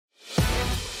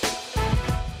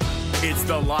It's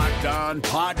the Locked On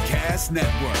Podcast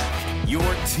Network, your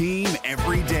team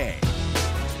every day.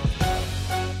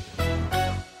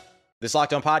 This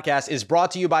Locked On Podcast is brought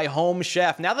to you by Home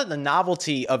Chef. Now that the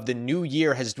novelty of the new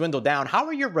year has dwindled down, how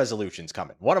are your resolutions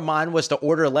coming? One of mine was to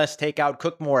order less takeout,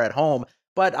 cook more at home,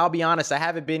 but I'll be honest, I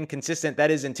haven't been consistent. That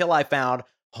is until I found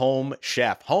Home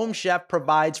Chef. Home Chef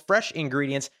provides fresh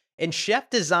ingredients and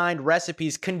chef-designed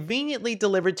recipes conveniently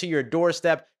delivered to your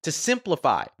doorstep to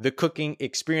simplify the cooking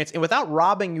experience and without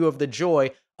robbing you of the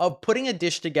joy of putting a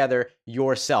dish together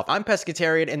yourself. I'm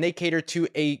pescatarian and they cater to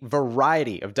a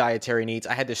variety of dietary needs.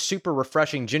 I had this super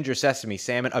refreshing ginger sesame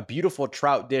salmon, a beautiful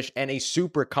trout dish, and a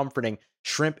super comforting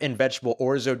shrimp and vegetable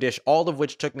orzo dish, all of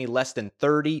which took me less than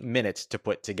 30 minutes to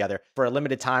put together. For a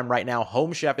limited time right now,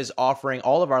 Home Chef is offering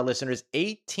all of our listeners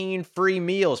 18 free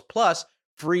meals plus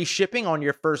free shipping on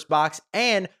your first box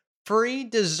and free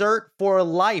dessert for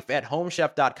life at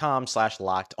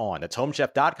homechef.com/lockedon. That's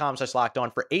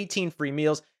homechef.com/lockedon for 18 free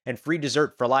meals and free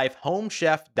dessert for life.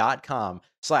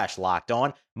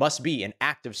 Homechef.com/lockedon. Must be an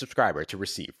active subscriber to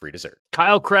receive free dessert.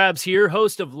 Kyle Krabs here,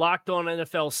 host of Locked On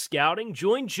NFL Scouting.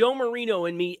 Join Joe Marino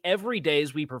and me every day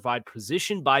as we provide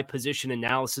position-by-position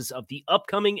analysis of the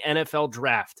upcoming NFL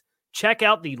Draft. Check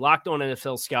out the Locked On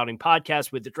NFL Scouting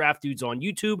podcast with the Draft Dudes on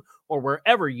YouTube or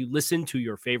wherever you listen to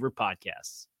your favorite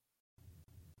podcasts.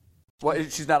 Well,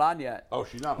 she's not on yet. Oh,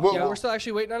 she's not on. Well, we're still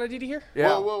actually waiting on Aditi here?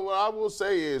 Yeah. Well, what I will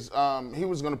say is he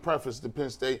was going to preface the Penn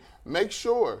State. Make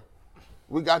sure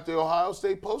we got the Ohio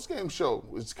State postgame show.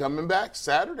 It's coming back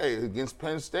Saturday against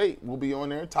Penn State. We'll be on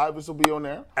there. Tyvis will be on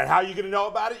there. And how are you going to know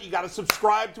about it? You got to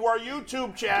subscribe to our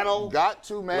YouTube channel. Got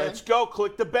to, man. Let's go.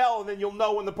 Click the bell, and then you'll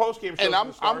know when the postgame show is going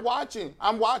to start.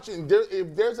 I'm watching.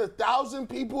 If there's 1,000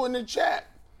 people in the chat,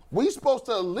 we supposed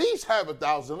to at least have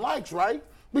 1,000 likes, right?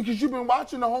 Because you've been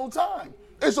watching the whole time.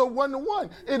 It's a 1-to-1.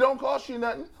 It don't cost you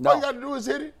nothing. No. All you got to do is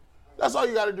hit it. That's all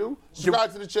you got to do.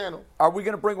 Subscribe to the channel. Are we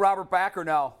going to bring Robert back or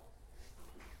no?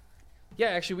 Yeah,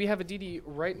 actually, we have Aditi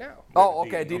right now. Oh,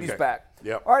 okay. Aditi's back.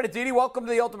 Yep. All right, Aditi, welcome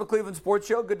to the Ultimate Cleveland Sports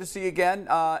Show. Good to see you again.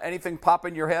 Anything pop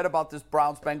in your head about this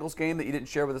Browns-Bengals game that you didn't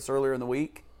share with us earlier in the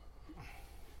week?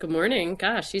 Good morning.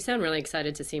 Gosh, you sound really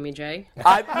excited to see me, Jay.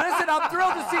 Listen, I'm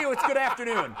thrilled to see you. It's good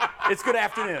afternoon. It's good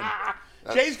afternoon.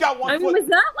 Jay's got one foot. Was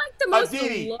that like the most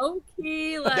Aditi.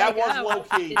 low-key? Like, That was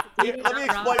low-key. Let me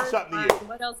explain something to you.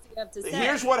 What else do you have to say?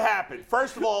 Here's what happened.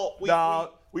 First of all,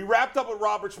 we wrapped up with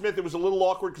Robert Smith. It was a little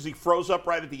awkward because he froze up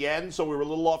right at the end, so we were a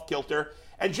little off kilter.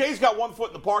 And Jay's got one foot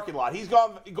in the parking lot. He's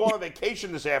going on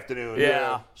vacation this afternoon.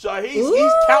 Yeah. So he's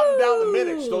counting down the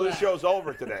minutes till this show's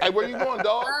over today. Hey, where you going,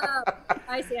 dog?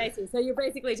 I see. So you're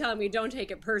basically telling me don't take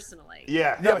it personally.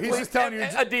 Yeah. No, he's just telling you.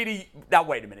 Aditi, now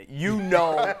wait a minute. You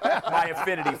know my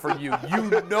affinity for you. You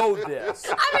know this.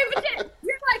 I mean, but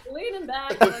you're like leaning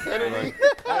back.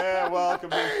 Yeah,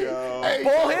 welcome to the show. Hey,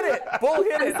 Bull hit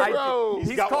it.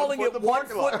 He's got calling one foot it in the 1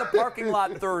 parking foot in the parking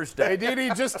lot Thursday. Hey,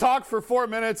 Didi, just talk for 4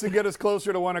 minutes and get us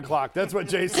closer to 1 o'clock. That's what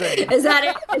Jay's saying. Is that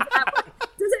it?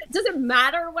 Does it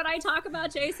matter what I talk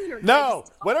about, Jason? Or No,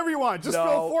 whatever you want. Just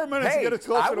fill 4 minutes and get us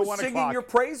closer to 1 o'clock. I was singing your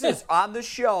praises on the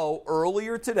show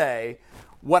earlier today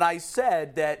when I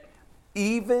said that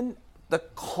even the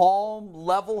calm,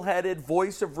 level-headed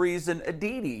voice of reason,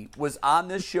 Aditi, was on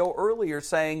this show earlier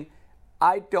saying,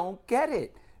 I don't get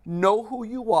it. Know who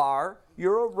you are.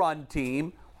 You're a run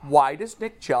team. Why does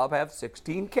Nick Chubb have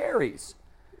 16 carries?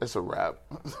 It's a wrap.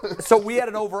 So we had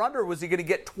an over-under. Was he going to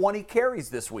get 20 carries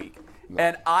this week? No.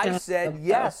 And I said,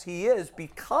 yes, he is,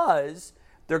 because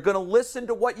they're going to listen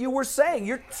to what you were saying.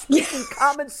 You're speaking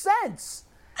common sense.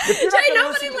 Jay,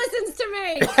 nobody listens to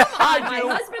me. Come on, my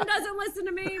husband doesn't listen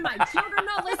to me. My children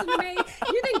don't listen to me.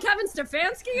 You think Kevin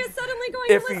Stefanski is suddenly going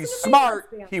to listen to me? If he's smart,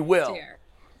 he will.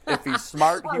 If he's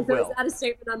smart, he will. Is that a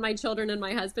statement on my children and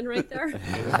my husband right there?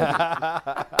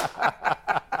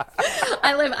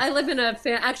 I live in a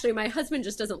actually, my husband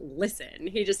just doesn't listen.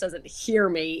 He just doesn't hear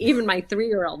me. Even my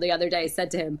 3-year-old the other day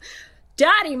said to him,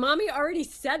 Daddy, Mommy already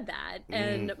said that.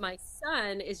 And my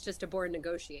son is just a born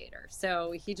negotiator.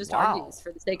 So he just argues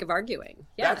for the sake of arguing.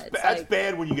 Yeah, that's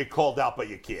bad when you get called out by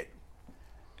your kid.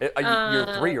 Your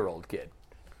 3-year-old kid.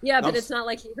 Yeah, but it's not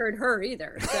like he heard her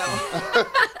either. So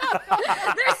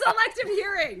there's selective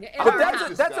hearing. But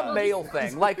that's a male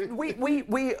thing. Like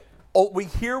we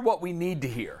hear what we need to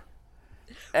hear.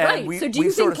 And right. So do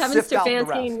you think Kevin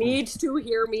Stefanski needs to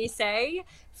hear me say,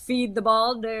 feed the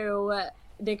ball to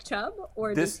Nick Chubb?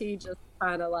 Or does he just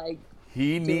kind of like...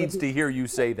 He needs to hear you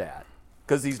say that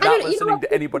because he's not listening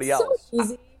to anybody else.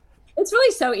 It's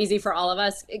really so easy for all of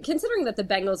us, considering that the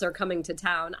Bengals are coming to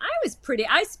town.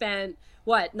 I spent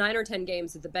 9 or 10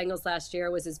 games with the Bengals last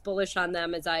year. Was as bullish on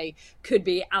them as I could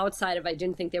be outside of I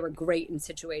didn't think they were great in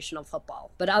situational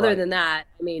football. But other than that,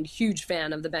 I mean, huge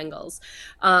fan of the Bengals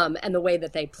and the way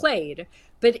that they played.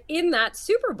 But in that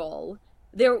Super Bowl,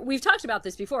 we've talked about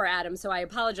this before, Adam, so I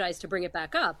apologize to bring it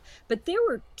back up. But there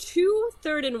were 2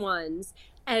 3rd-and-1s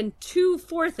and 2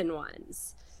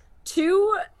 4th-and-1s.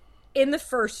 2 in the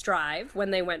first drive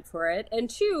when they went for it, and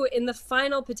 2 in the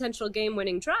final potential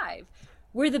game-winning drive,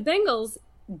 where the Bengals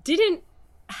didn't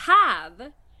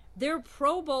have their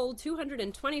Pro Bowl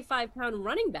 225-pound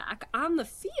running back on the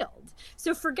field.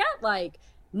 So forget,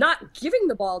 not giving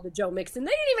the ball to Joe Mixon.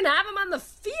 They didn't even have him on the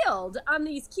field on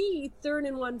these key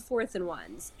 3rd-and-1,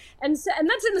 4th-and-1s. And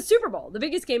that's in the Super Bowl, the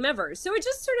biggest game ever. So it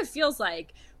just sort of feels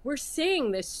like we're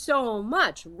seeing this so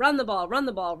much. Run the ball, run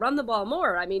the ball, run the ball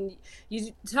more. I mean,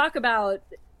 you talk about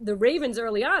the Ravens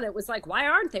early on, it was like, why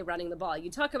aren't they running the ball?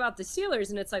 You talk about the Steelers,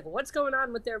 and it's like, what's going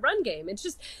on with their run game? It's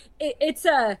just,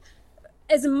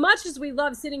 as much as we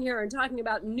love sitting here and talking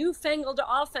about newfangled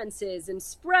offenses and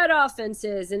spread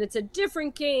offenses, and it's a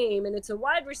different game, and it's a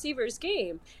wide receivers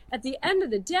game, at the end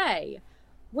of the day,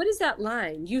 what is that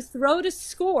line? You throw to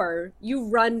score, you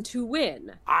run to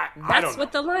win. That's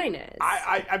what the line is.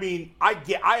 I mean,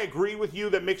 I agree with you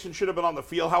that Mixon should have been on the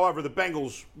field. However, the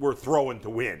Bengals were throwing to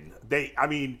win.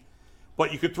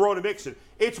 But you could throw to Mixon.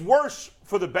 It's worse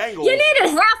for the Bengals. You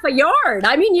needed half a yard.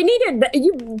 I mean, you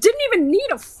didn't even need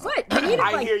a foot. You needed,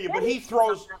 I hear you, but he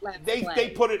throws. They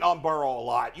put it on Burrow a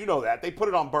lot. You know that. They put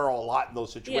it on Burrow a lot in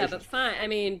those situations. Yeah, but fine. I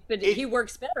mean, he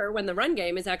works better when the run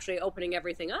game is actually opening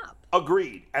everything up.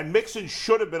 Agreed. And Mixon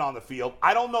should have been on the field.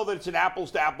 I don't know that it's an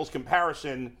apples-to-apples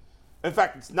comparison. In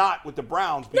fact, it's not with the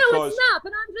Browns because... No, it's not,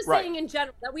 but I'm just saying in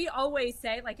general that we always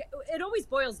say, it always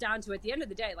boils down to, at the end of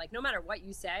the day, no matter what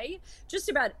you say, just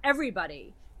about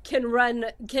everybody can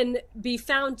be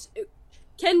found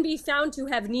to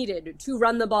have needed to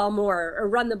run the ball more or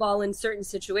run the ball in certain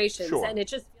situations. Sure. And it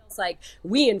just feels like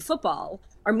we in football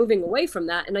are moving away from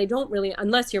that, and I don't really,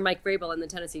 unless you're Mike Vrabel and the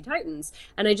Tennessee Titans,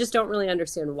 and I just don't really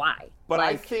understand why. But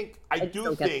I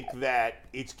do think that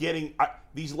it's getting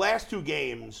these last 2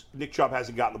 games, Nick Chubb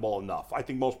hasn't gotten the ball enough. I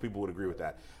think most people would agree with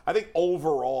that. I think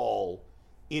overall,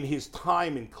 in his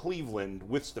time in Cleveland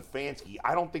with Stefanski,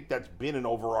 I don't think that's been an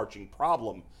overarching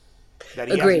problem that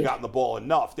he hasn't gotten the ball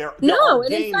enough. There are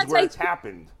games where it's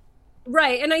happened.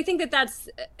 Right, and I think that that's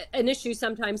an issue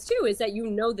sometimes, too, is that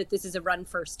that this is a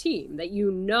run-first team,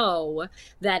 that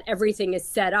that everything is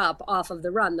set up off of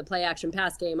the run, the play-action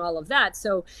pass game, all of that.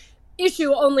 So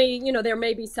issue only, there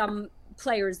may be some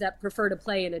players that prefer to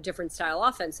play in a different style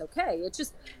offense, okay. It's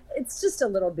just a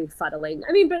little befuddling.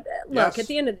 I mean, but look, at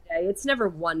the end of the day, it's never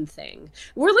one thing.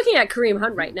 We're looking at Kareem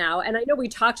Hunt right now, and I know we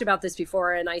talked about this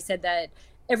before, and I said that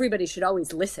everybody should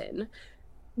always listen.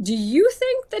 Do you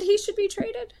think that he should be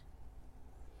traded?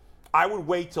 I would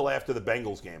wait till after the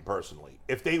Bengals game, personally.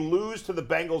 If they lose to the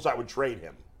Bengals, I would trade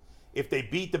him. If they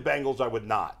beat the Bengals, I would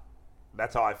not.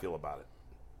 That's how I feel about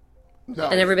it. No.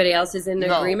 And everybody else is in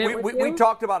agreement with you? We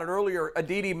talked about it earlier.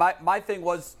 Aditi, my thing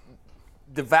was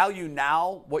the value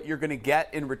now, what you're going to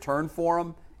get in return for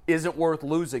him, isn't worth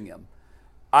losing him.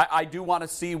 I do want to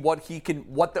see what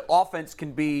the offense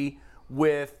can be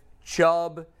with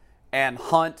Chubb and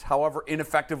Hunt, however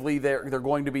ineffectively they're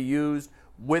going to be used,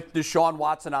 with Deshaun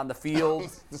Watson on the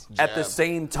field at the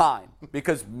same time,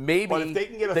 because maybe if they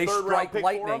can get a they third-round strike pick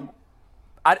lightning.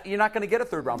 You're not going to get a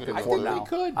third-round pick for him now.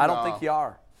 I don't think you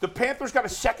are. The Panthers got a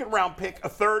second-round pick, a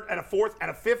third, and a fourth, and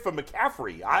a fifth for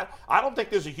McCaffrey. I don't think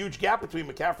there's a huge gap between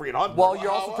McCaffrey and Hunt. Well,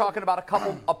 you're also talking about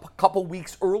a couple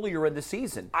weeks earlier in the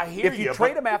season. I hear you. If you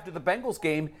trade him after the Bengals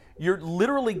game, you're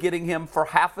literally getting him for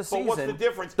half a season. But what's the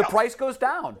difference? The price goes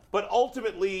down. But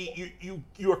ultimately,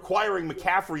 you're acquiring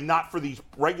McCaffrey not for these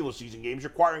regular season games.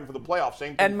 You're acquiring for the playoffs.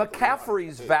 Same thing. And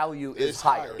McCaffrey's value is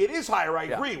higher. It is higher, I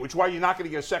agree, which is why you're not going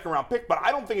to get a second-round pick. But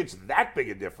I don't think it's that big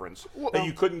a difference that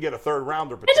you couldn't get a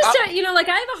third-rounder. I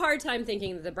have a hard time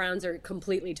thinking that the Browns are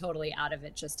completely, totally out of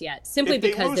it just yet. Simply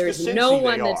because there's no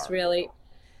one that's really...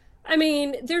 I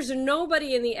mean, there's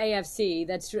nobody in the AFC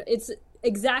it's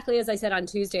exactly as I said on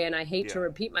Tuesday, and I hate to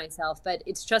repeat myself, but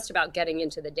it's just about getting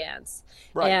into the dance.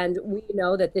 Right. And we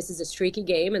know that this is a streaky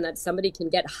game and that somebody can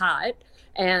get hot,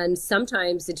 and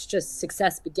sometimes it's just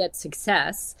success begets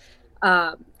success.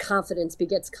 confidence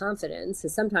begets confidence.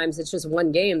 And sometimes it's just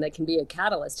one game that can be a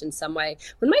catalyst in some way.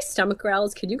 When my stomach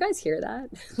growls, can you guys hear that?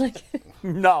 Like,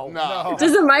 No.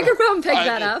 does the microphone pick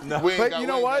that up? No. But you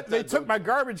know what? They took my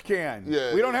garbage can.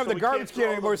 Yeah, we don't have so the we garbage can't can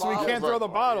throw anymore, the so we bottles. can't throw the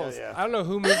bottles. I don't know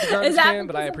who moved the garbage that can,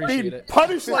 but I appreciate Being it.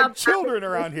 punished like children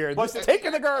around here. But Just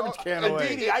taking the garbage can away.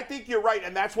 Aditi, I think you're right,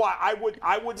 and that's why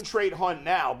I wouldn't trade Hunt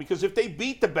now, because if they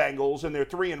beat the Bengals and they're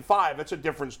 3-5, that's a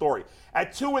different story.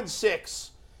 At 2-6,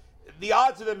 the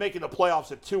odds of them making the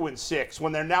playoffs at 2-6,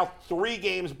 when they're now 3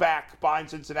 games back behind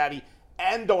Cincinnati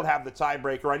and don't have the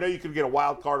tiebreaker. I know you could get a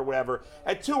wild card or whatever.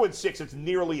 At 2-6, it's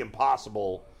nearly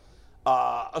impossible,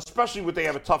 especially when they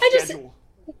have a tough schedule.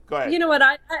 Go ahead. You know what?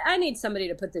 I need somebody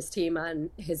to put this team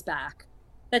on his back.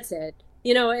 That's it.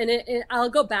 You know, and I'll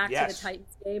go back to the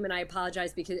Titans game, and I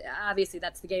apologize because obviously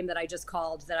that's the game that I just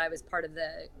called, that I was part of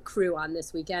the crew on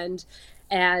this weekend.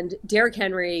 And Derrick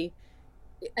Henry,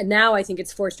 now I think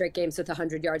it's 4 straight games with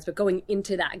 100 yards, but going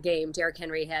into that game, Derrick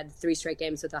Henry had 3 straight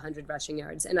games with 100 rushing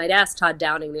yards. And I'd asked Todd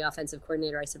Downing, the offensive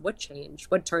coordinator, I said, what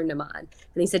changed? What turned him on? And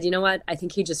he said, you know what? I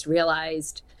think he just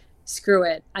realized, screw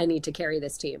it, I need to carry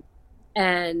this team.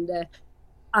 And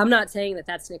I'm not saying that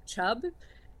that's Nick Chubb.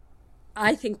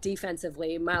 I think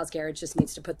defensively, Myles Garrett just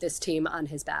needs to put this team on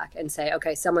his back and say,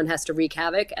 okay, someone has to wreak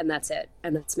havoc, and that's it.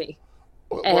 And that's me.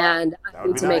 And I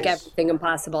need to make everything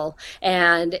impossible.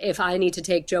 And if I need to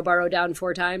take Joe Burrow down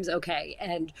 4 times, okay.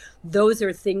 And those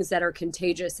are things that are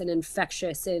contagious and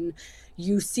infectious. And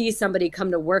you see somebody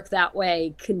come to work that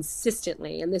way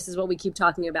consistently. And this is what we keep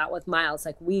talking about with Myles.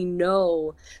 Like, we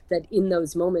know that in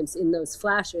those moments, in those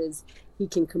flashes, he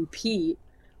can compete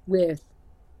with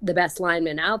the best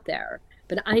lineman out there.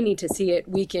 But I need to see it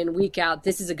week in, week out.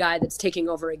 This is a guy that's taking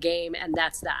over a game, and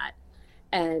that's that.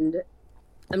 And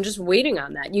I'm just waiting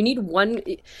on that. You need one.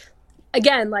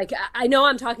 Again, like, I know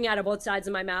I'm talking out of both sides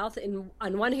of my mouth. And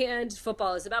on one hand,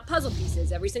 football is about puzzle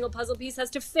pieces. Every single puzzle piece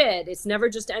has to fit. It's never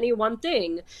just any one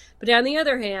thing. But on the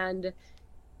other hand,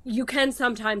 you can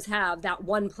sometimes have that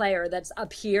one player that's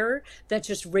up here that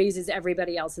just raises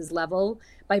everybody else's level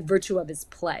by virtue of his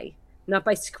play. Not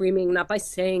by screaming, not by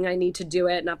saying I need to do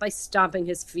it, not by stomping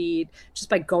his feet, just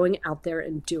by going out there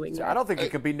and doing it. I don't think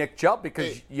it could be Nick Chubb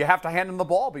because you have to hand him the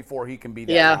ball before he can be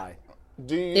that guy.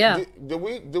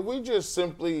 Did we just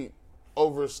simply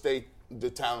overstate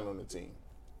the talent on the team?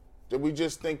 Did we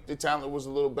just think the talent was a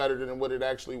little better than what it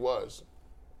actually was?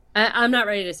 I'm not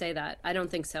ready to say that. I don't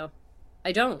think so.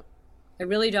 I don't. I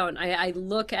really don't.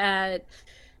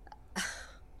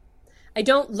 I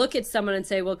don't look at someone and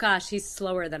say, well, gosh, he's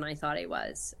slower than I thought he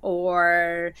was,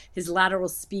 or his lateral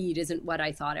speed isn't what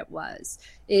I thought it was.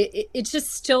 It just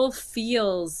still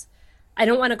feels, I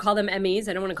don't want to call them MEs.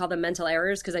 I don't want to call them mental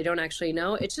errors because I don't actually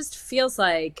know. It just feels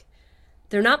like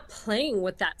they're not playing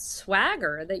with that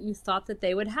swagger that you thought that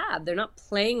they would have. They're not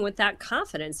playing with that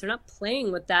confidence. They're not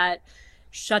playing with that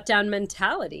shutdown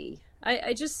mentality.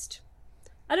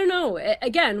 I don't know.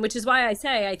 Again, which is why I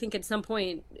say I think at some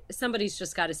point somebody's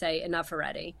just got to say enough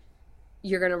already.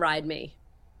 You're going to ride me.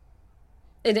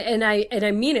 And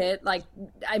I mean it, like,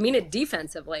 I mean it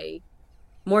defensively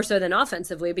more so than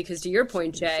offensively, because to your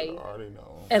point, Jay,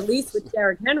 at least with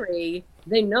Derrick Henry,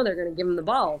 they know they're going to give him the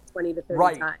ball 20 to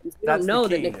 30 times. We don't know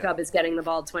that Nick Chubb is getting the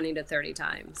ball 20 to 30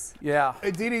 times. Yeah.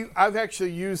 Didi, I've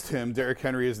actually used him, Derrick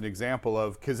Henry, as an example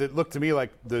of, because it looked to me like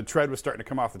the tread was starting to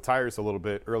come off the tires a little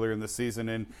bit earlier in the season.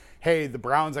 And, hey, the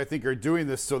Browns, I think, are doing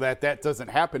this so that doesn't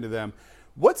happen to them.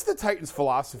 What's the Titans'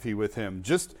 philosophy with him?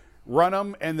 Just run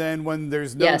him, and then when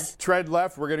there's no tread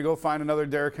left, we're going to go find another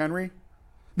Derrick Henry?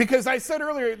 Because I said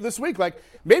earlier this week, like,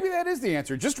 maybe that is the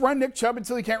answer. Just run Nick Chubb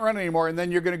until he can't run anymore, and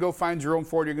then you're going to go find Jerome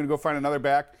Ford, you're going to go find another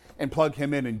back and plug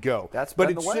him in and go. That's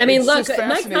been the way. I mean, look,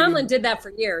 Mike Tomlin did that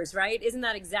for years, right? Isn't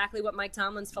that exactly what Mike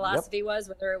Tomlin's philosophy was?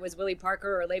 Whether it was Willie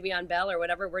Parker or Le'Veon Bell or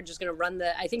whatever, we're just going to run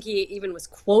I think he even was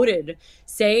quoted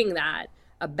saying that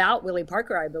about Willie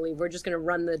Parker, I believe. We're just going to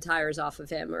run the tires off of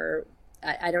him, or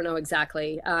I don't know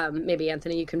exactly. Maybe,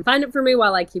 Anthony, you can find it for me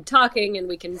while I keep talking, and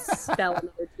we can spell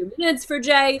another 2 minutes for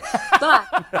Jay. But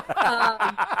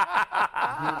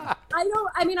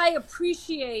I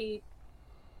appreciate,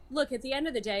 look, at the end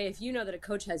of the day, if you know that a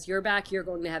coach has your back, you're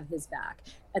going to have his back.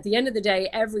 At the end of the day,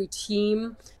 every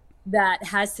team that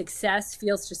has success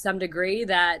feels to some degree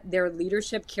that their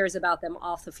leadership cares about them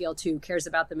off the field too, cares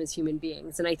about them as human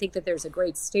beings. And I think that there's a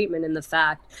great statement in the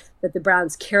fact that the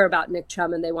Browns care about Nick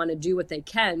Chubb and they want to do what they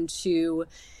can to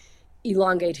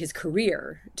elongate his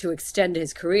career, to extend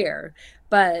his career.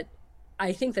 But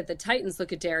I think that the Titans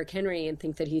look at Derrick Henry and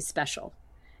think that he's special.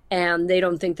 And they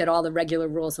don't think that all the regular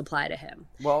rules apply to him.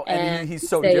 Well, and he's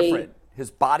so different.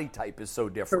 His body type is so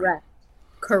different.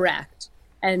 Correct.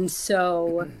 And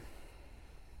so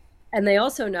And they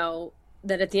also know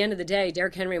that at the end of the day,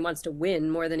 Derrick Henry wants to win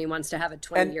more than he wants to have a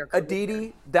 20-year career. And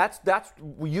Aditi, that's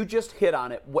you just hit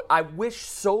on it. What I wish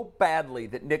so badly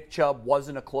that Nick Chubb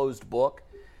wasn't a closed book.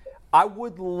 I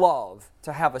would love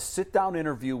to have a sit-down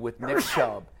interview with Nick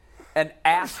Chubb and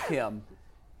ask him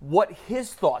what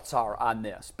his thoughts are on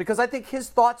this, because I think his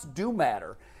thoughts do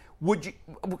matter. Would you?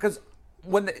 Because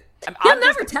he'll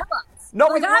never tell us. No,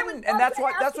 he wouldn't, and that's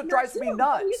what drives me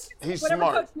nuts. He's whatever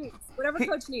smart. Whatever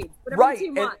coach needs, whatever right, the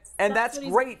team wants. And that's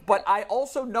great. But I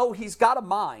also know he's got a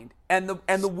mind, and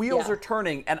the wheels are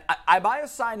turning. And am I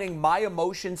assigning my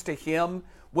emotions to him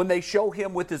when they show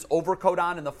him with his overcoat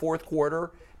on in the fourth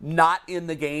quarter, not in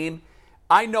the game?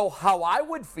 I know how I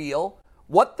would feel.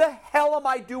 What the hell am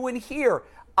I doing here?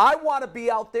 I want to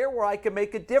be out there where I can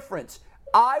make a difference.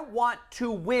 I want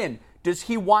to win. Does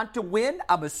he want to win?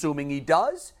 I'm assuming he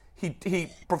does. He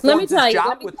performs his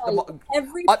job with the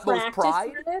utmost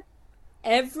pride.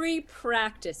 Every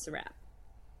practice rep,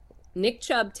 Nick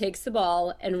Chubb takes the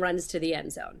ball and runs to the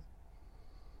end zone.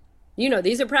 You know,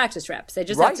 these are practice reps. They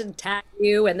just have to tag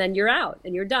you, and then you're out,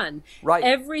 and you're done. Right.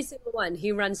 Every single one,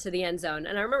 he runs to the end zone.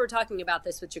 And I remember talking about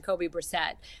this with Jacoby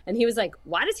Brissett, and he was like,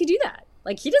 why does he do that?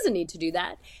 Like, he doesn't need to do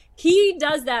that. He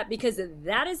does that because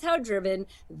that is how driven,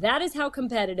 that is how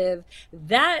competitive,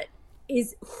 that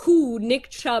is who Nick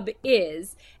Chubb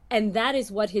is, and that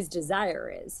is what his desire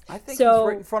is. I think he's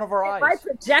right in front of our eyes. Am I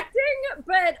projecting?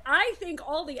 But I think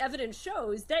all the evidence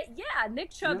shows that,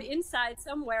 Nick Chubb inside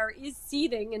somewhere is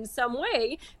seething in some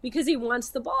way because he wants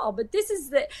the ball. But this is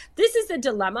the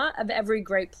dilemma of every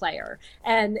great player.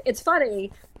 And it's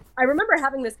funny. I remember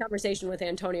having this conversation with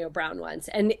Antonio Brown once,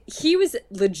 and he was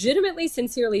legitimately,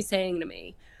 sincerely saying to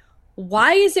me,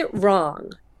 why is it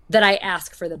wrong that I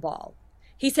ask for the ball?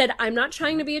 He said, I'm not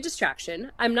trying to be a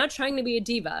distraction. I'm not trying to be a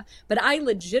diva, but I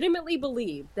legitimately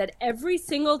believe that every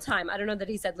single time, I don't know that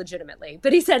he said legitimately,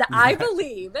 but he said, I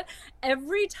believe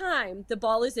every time the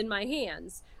ball is in my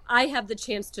hands, I have the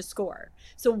chance to score.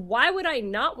 So why would I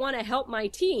not want to help my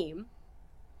team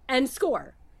and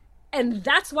score? And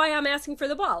that's why I'm asking for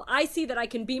the ball. I see that I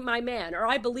can beat my man, or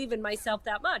I believe in myself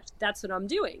that much. That's what I'm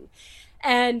doing.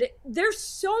 And there's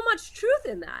so much truth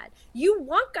in that. You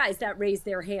want guys that raise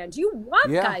their hand. You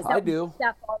want guys that want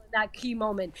that ball in that key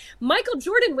moment. Michael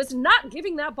Jordan was not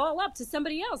giving that ball up to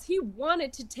somebody else. He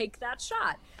wanted to take that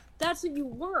shot. That's what you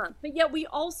want. But yet we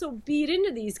also beat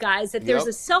into these guys that there's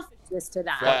a selfishness to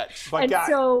that. It's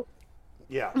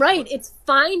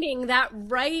finding that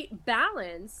right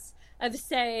balance of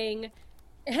saying,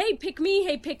 hey, pick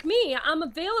me. I'm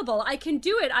available. I can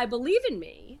do it. I believe in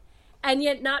me. And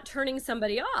yet not turning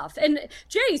somebody off. And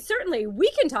Jay, certainly we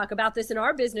can talk about this in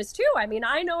our business too. I mean,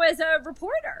 I know as a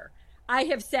reporter, I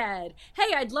have said,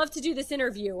 hey, I'd love to do this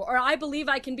interview, or I believe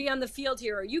I can be on the field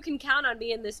here, or you can count on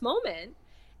me in this moment.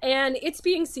 And it's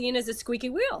being seen as a squeaky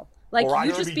wheel. Like, or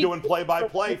I should be doing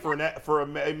play-by-play for a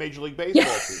Major League Baseball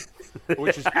team,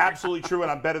 which is absolutely true, and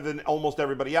I'm better than almost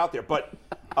everybody out there. But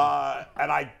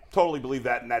and I totally believe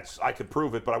that, and I could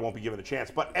prove it, but I won't be given a chance.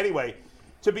 But anyway,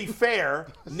 to be fair,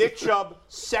 Nick Chubb,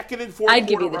 second and fourth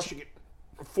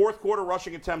quarter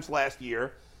rushing attempts last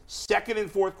year, second and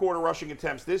fourth quarter rushing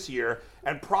attempts this year,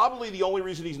 and probably the only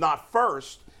reason he's not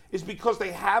first is because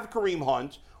they have Kareem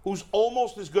Hunt, who's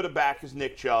almost as good a back as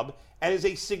Nick Chubb, and is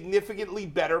a significantly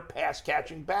better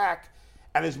pass-catching back.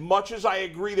 And as much as I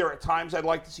agree there are times I'd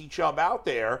like to see Chubb out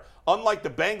there, unlike the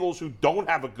Bengals, who don't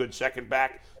have a good second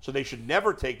back, so they should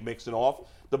never take Mixon off,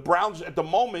 the Browns at the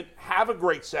moment have a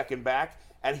great second back,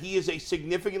 and he is a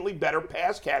significantly better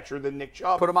pass catcher than Nick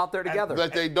Chubb. Put them out there together.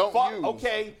 That they don't use.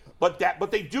 Okay, but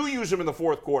they do use him in the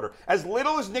fourth quarter. As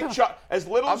little as Nick Chubb, as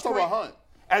little I'm as talking about Hunt.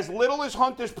 As little as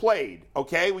Hunt has played,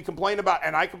 okay, we complain about,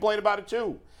 and I complain about it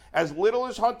too. As little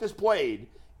as Hunt has played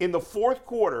in the fourth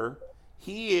quarter,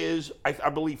 he is, I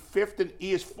believe, fifth, and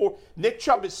he is fourth. Nick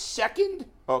Chubb is second.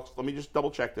 Oh, let me just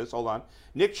double check this. Hold on.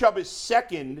 Nick Chubb is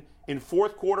second in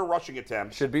fourth quarter rushing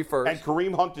attempts. Should be first. And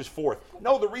Kareem Hunt is fourth.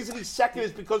 No, the reason he's second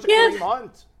is because of Kareem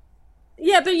Hunt.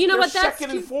 Yeah, but you know They're what? That's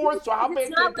second and fourth, so how bad it's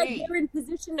not can it like be? they're in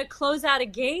position to close out a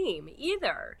game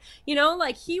either. You know,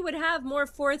 like he would have more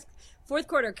fourth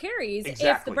quarter carries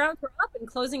if the Browns were up and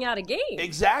closing out a game.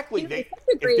 Exactly. You know,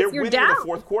 If they're winning in the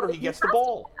fourth quarter, he gets the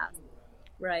ball.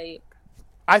 Right.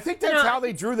 I think that's how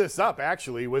they drew this up,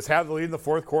 actually, was have the lead in the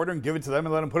fourth quarter and give it to them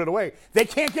and let them put it away. They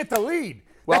can't get the lead.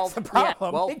 Well, that's the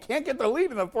problem. They can't get the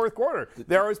lead in the fourth quarter.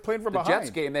 They're always playing from behind. The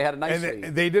Jets game, they had a nice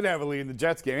lead. They did have a lead in the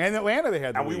Jets game. And Atlanta, they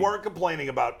had the lead. And we weren't complaining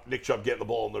about Nick Chubb getting the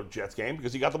ball in the Jets game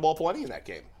because he got the ball plenty in that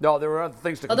game. No, there were other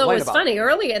things to complain about. Although it was funny,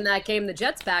 early in that game, the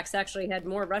Jets backs actually had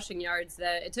more rushing yards.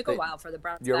 It took a while for the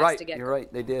Browns backs to get. You're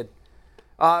right, they did.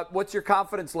 What's your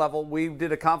confidence level? We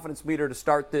did a confidence meter to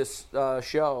start this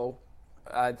show.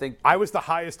 I think I was the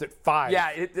highest at 5. Yeah,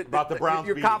 About the Browns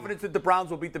Your beating. confidence that the Browns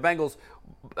will beat the Bengals.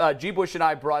 G. Bush and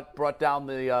I brought down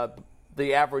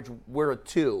the average. We're a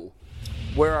 2.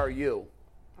 Where are you?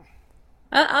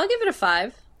 I'll give it a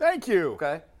 5. Thank you.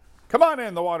 Okay. Come on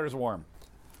in. The water's warm.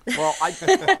 Well,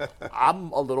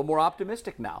 I'm a little more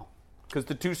optimistic now because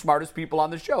the 2 smartest people on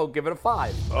the show give it a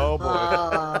 5. Oh, boy.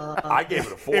 I gave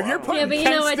it a 4. If you're putting but you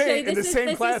Penn know what, Jay, State in the this is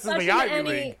same class as such the an Ivy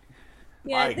League.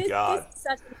 Yeah, My this God. is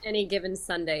such an any given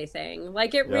Sunday thing.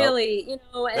 Like it really,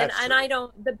 and I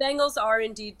don't. The Bengals are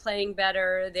indeed playing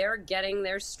better. They're getting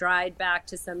their stride back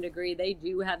to some degree. They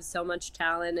do have so much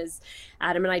talent, as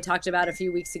Adam and I talked about a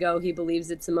few weeks ago. He believes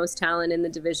it's the most talent in the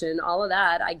division. All of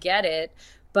that, I get it.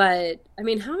 But I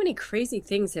mean, how many crazy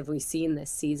things have we seen this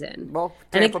season? Well,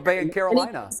 Tampa Bay and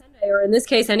Carolina. Any Sunday, or in this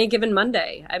case, any given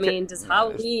Monday. I mean, does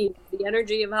Halloween, the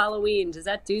energy of Halloween, does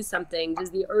that do something? Does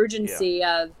the urgency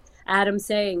of Adam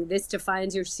saying this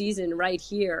defines your season right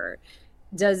here?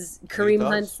 Does Kareem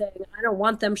Hunt saying, I don't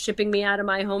want them shipping me out of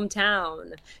my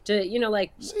hometown?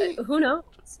 Who knows?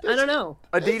 I don't know.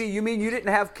 Aditi, you mean you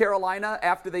didn't have Carolina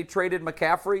after they traded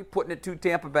McCaffrey, putting it to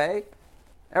Tampa Bay?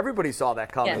 Everybody saw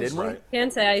that coming, didn't we?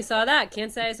 Can't say I saw that.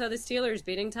 Can't say I saw the Steelers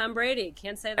beating Tom Brady.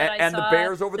 Can't say that I saw the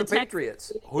Bears over the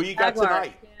Patriots. Who you got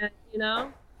tonight?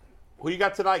 Who you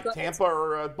got tonight? Tampa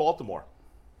or Baltimore?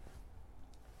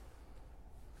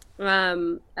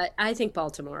 I think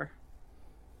Baltimore.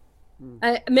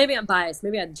 Maybe I'm biased.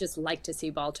 Maybe I'd just like to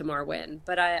see Baltimore win,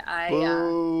 but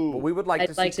well, we would like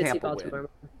to see Tampa Baltimore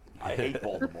win. I hate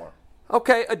Baltimore.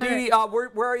 Okay, Aditi,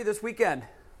 where are you this weekend?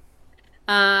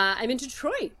 I'm in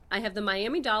Detroit. I have the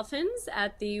Miami Dolphins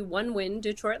at the 1-win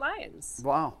Detroit Lions.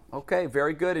 Wow. Okay,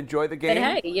 very good. Enjoy the game.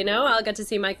 But hey, I'll get to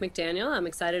see Mike McDaniel. I'm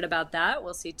excited about that.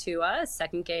 We'll see Tua,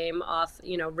 second game off,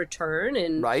 return.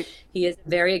 And he is a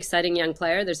very exciting young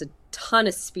player. There's a ton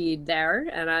of speed there,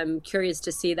 and I'm curious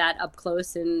to see that up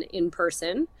close and in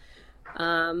person. So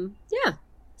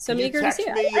I'm eager to see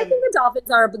it. I think the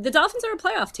Dolphins are a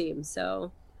playoff team,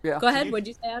 so... Yeah. Go ahead. What'd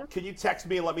you say, Adam? Can you text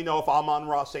me and let me know if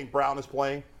Amon-Ra St. Brown is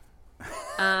playing?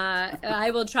 I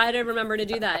will try to remember to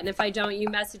do that. And if I don't, you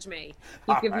message me.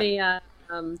 You give me.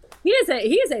 He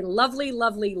is a lovely,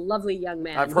 lovely, lovely young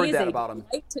man. I've heard that about him.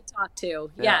 Delight to talk to.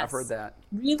 Yeah, yes, I've heard that.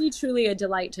 Really, truly a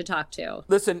delight to talk to.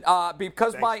 Listen,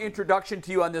 because my introduction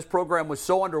to you on this program was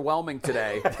so underwhelming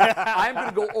today, I'm going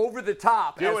to go over the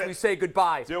top we say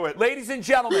goodbye. Do it. Ladies and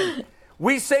gentlemen,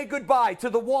 we say goodbye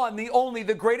to the one, the only,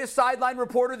 the greatest sideline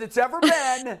reporter that's ever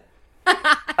been,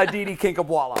 Aditi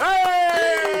Kinkhabwala.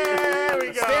 Hey! There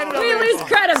we go. We lose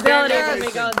credibility when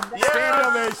we go. Stand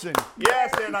ovation. Yeah,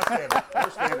 stand up, stand up. We're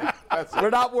standing. That's it. We're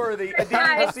not worthy. Aditi,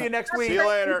 we'll see you next week. See you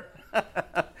later.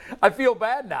 I feel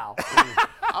bad now.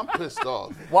 I'm pissed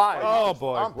off. Why? Oh,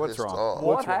 boy. I'm What's pissed wrong? off.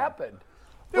 What happened?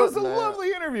 It was a Look, man, lovely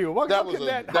interview.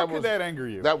 How could that anger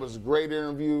you? That was a great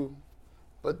interview,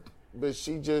 but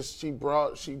she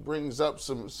brings up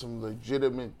some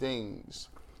legitimate things.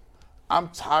 I'm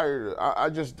tired.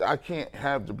 I can't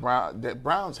have the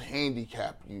Browns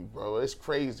handicap you, bro. It's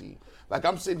crazy. Like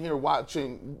I'm sitting here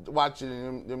watching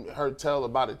her tell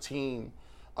about a team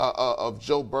of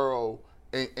Joe Burrow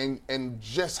and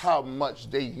just how much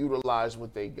they utilize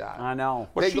what they got. I know.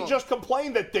 But she just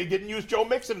complained that they didn't use Joe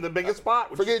Mixon in the biggest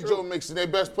spot. Forget Joe Mixon. Their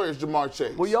best player is Jamar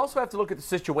Chase. Well, you also have to look at the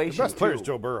situation. The best player is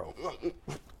Joe Burrow.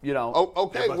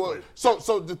 Okay, well,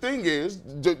 so the thing is,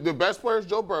 the best player is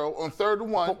Joe Burrow on 3rd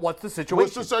and 1. But what's the situation?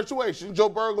 What's the situation? Joe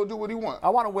Burrow gonna do what he wants. I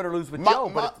want to win or lose with Joe,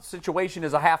 but if the situation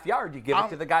is a half yard, you give it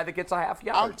to the guy that gets a half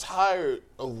yard. I'm tired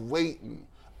of waiting.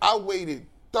 I waited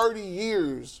 30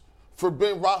 years for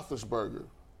Ben Roethlisberger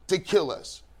to kill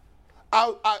us.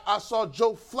 I saw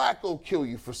Joe Flacco kill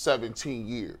you for 17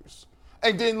 years.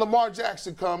 And then Lamar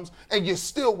Jackson comes, and you're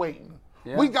still waiting.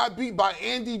 Yeah. We got beat by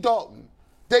Andy Dalton.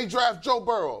 They draft Joe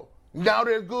Burrow. Now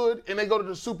they're good, and they go to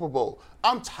the Super Bowl.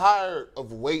 I'm tired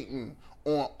of waiting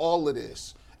on all of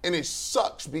this. And it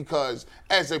sucks because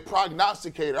as a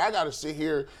prognosticator, I got to sit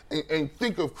here and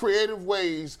think of creative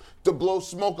ways to blow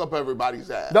smoke up everybody's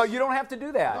ass. No, you don't have to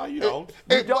do that. No, you don't.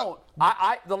 You don't.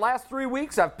 The last 3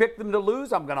 weeks, I've picked them to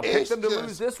lose. I'm going to pick them to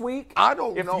lose this week. I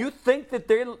don't know. If you think that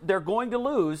they're going to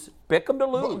lose, pick them to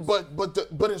lose.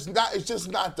 But it's not. It's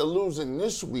just not the losing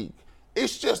this week.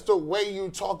 It's just the way you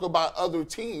talk about other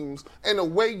teams and the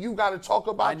way you got to talk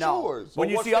about yours. When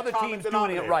you see other teams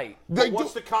doing it right.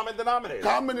 What's the common denominator?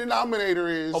 Common denominator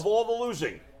is... Of all the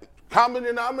losing. Common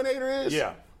denominator is...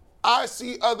 Yeah. I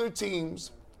see other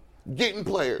teams getting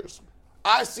players.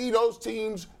 I see those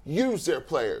teams use their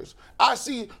players. I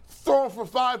see throwing for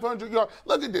 500 yards.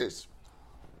 Look at this.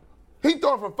 He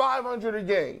throwing for 500 a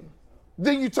game.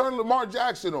 Then you turn Lamar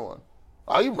Jackson on.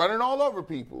 Oh, he running all over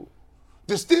people.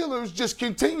 The Steelers just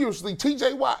continuously,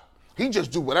 T.J. Watt, he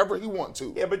just do whatever he wants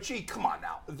to. Yeah, but gee, come on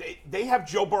now. They have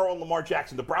Joe Burrow and Lamar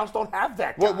Jackson. The Browns don't have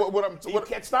that guy.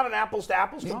 It's not an apples to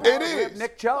apples. It is.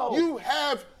 Nick Chubb. You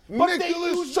have But Nicholas they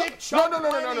use Chubb. Nick Chubb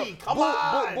No. Come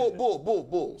on.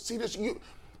 Bull. See this?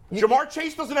 Jamar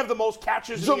Chase doesn't have the most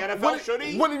catches in the NFL, should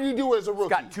he? What did he do as a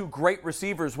rookie? He's got 2 great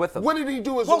receivers with him. What did he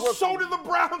do as a rookie? Well, so did the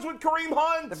Browns with Kareem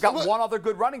Hunt. They've got one other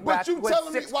good running back But you with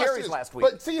telling 6 me, watch carries this. last week.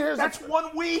 But see, That's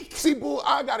 1 week. See, Bull,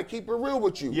 I got to keep it real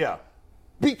with you. Yeah.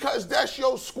 Because that's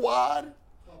your squad,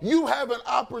 you have an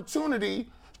opportunity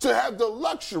to have the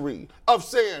luxury of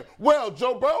saying, well,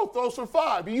 Joe Burrow throws for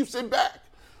 5 and you sit back.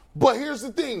 But here's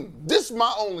the thing, this is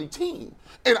my only team.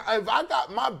 And if I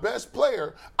got my best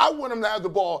player, I want him to have the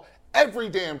ball every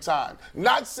damn time.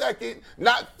 Not second,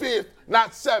 not fifth,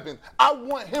 not seventh. I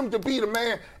want him to be the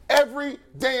man every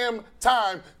damn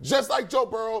time, just like Joe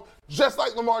Burrow, just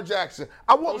like Lamar Jackson.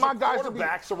 I want my guys to be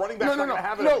quarterbacks. The running backs no, are going to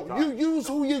have it every time. you use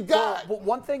who you got. Well,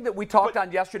 one thing that we talked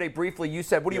on yesterday briefly, you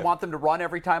said, what do you want them to run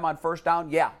every time on first down?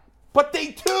 Yeah. But they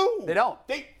do. They don't.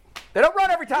 They don't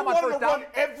run every time on want first to down. run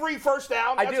every first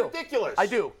down? I That's do. ridiculous. I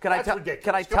do. Can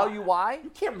I tell you why? You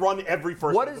can't run every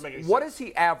first down. What does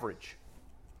he average?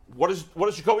 What does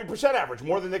Jacoby Brissett average?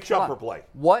 More than Nick Chubb per play.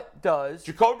 What does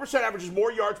Jacoby Brissett averages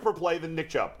more yards per play than Nick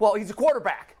Chubb? Well, he's a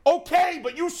quarterback. Okay,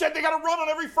 but you said they got to run on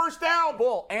every first down.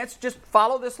 Bull, just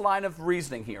follow this line of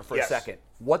reasoning here for a second.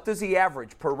 What does he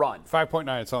average per run?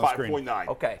 5.9. It's on the screen. 5.9.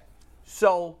 Okay.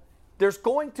 So there's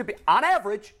going to be, on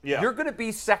average, Yeah. you're going to be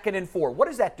 2nd and 4. What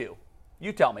does that do?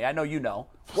 You tell me. I know you know.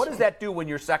 What does that do when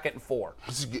you're 2nd and 4?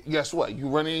 Guess what? You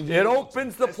run in. It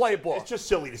opens the playbook. It's just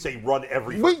silly to say run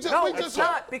every We first just, down. we it's just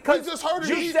not, because we just heard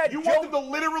you it. said You want them to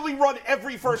literally run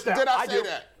every first down. Did I do. say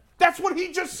that? That's what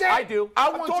he just said. I do.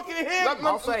 I'm talking to him.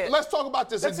 I'll say it. Let's talk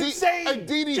about this. That's insane.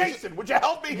 Jason, would you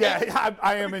help me? Yeah,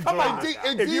 I am Come enjoying on. it.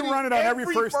 And If you run it on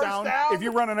every first down, down,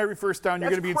 you're going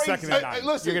to be in that's 2nd and 9. Hey,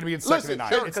 listen, You're going to be in 2nd and 9.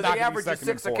 listen, It's because not the gonna be average is 2nd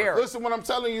and 6 a 4. carry. Listen, what I'm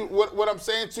telling you, what I'm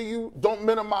saying to you, don't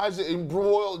minimize it and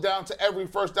boil it down to every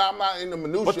first down. I'm not in the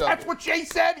minutia. But that's what Jay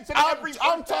said. He said every first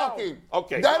I'm down. talking.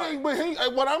 Okay. That fine.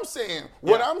 ain't what I'm saying.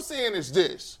 What I'm saying is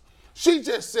this. She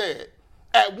just said,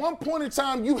 at one point in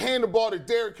time, you hand the ball to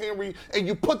Derrick Henry and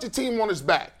you put the team on his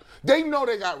back. They know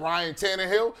they got Ryan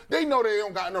Tannehill. They know they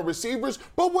don't got no receivers.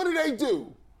 But what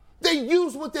do? They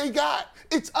use what they got.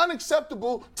 It's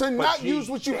unacceptable to not use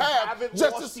what you have. They haven't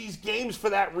just lost these games for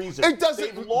that reason. It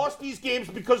doesn't. They've lost these games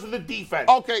because of the defense.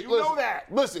 Okay, you listen, know that.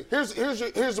 Listen,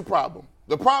 here's the problem.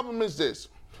 The problem is this.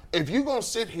 If you're going to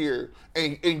sit here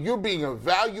and you're being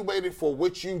evaluated for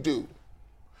what you do,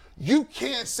 you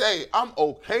can't say, I'm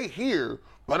okay here,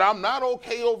 but I'm not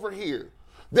okay over here.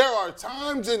 There are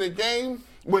times in the game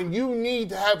when you need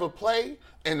to have a play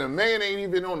and the man ain't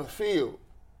even on the field.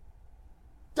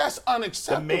 That's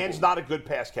unacceptable. The man's not a good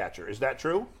pass catcher. Is that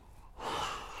true?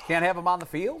 Can't have him on the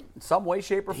field in some way,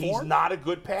 shape, or form? He's not a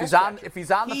good pass catcher. catcher. If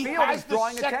he's on the field, he's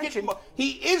drawing attention.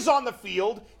 He is on the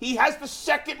field. He has the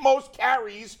 2nd most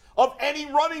carries of any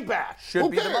running back.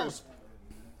 Should be the most.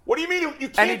 What do you mean? You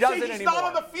And can't he say doesn't he's anymore. not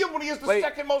on the field when he has the Wait,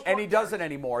 2nd most. and he doesn't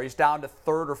anymore. He's down to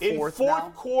 3rd or 4th in fourth now.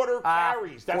 quarter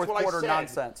carries. That's fourth what quarter I said.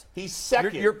 nonsense. He's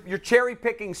 2nd. You're cherry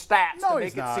picking stats to make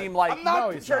he's it not. seem like. I'm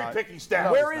not he's cherry not. picking stats.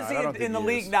 No, Where he's is not. I don't he in think the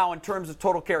he league is. now in terms of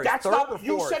total carries? That's 3rd or not.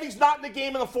 You 4th? said he's not in the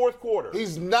game in the fourth quarter.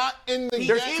 He's not in the He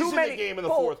game. is in the game in the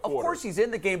fourth quarter. Of course he's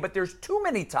in the game, but there's too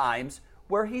many times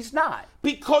where he's not.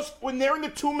 Because when they're in the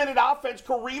 2-minute offense,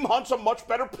 Kareem Hunt's a much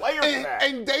better player than that.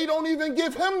 And they don't even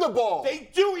give him the ball. They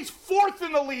do. He's 4th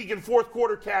in the league in fourth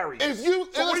quarter carries. If you,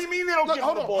 so what do you mean they don't give him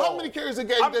hold the on. ball? How many carries a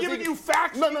game? I'm does giving he- you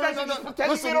facts. No, You no, guys no, are no. just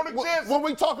pretending Listen, they don't exist. when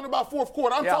we're talking about fourth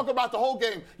quarter, I'm talking about the whole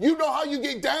game. You know how you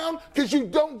get down? Because you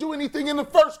don't do anything in the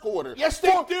first quarter. Yes, they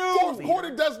do. Fourth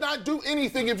quarter does not do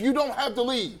anything if you don't have the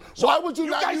lead. So why would you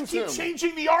not guys use keep him?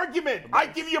 changing the argument. I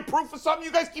give you a proof of something.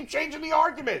 You guys keep changing the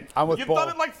argument. I'm with You've Bull. done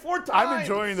it like 4 times. I'm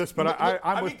enjoying this, but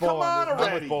I'm with Bull on this.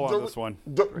 I'm with Bull on this one.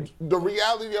 The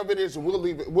reality of it is, we'll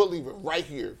leave it right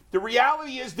here. The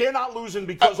reality is they're not losing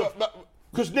because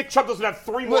Nick Chubb doesn't have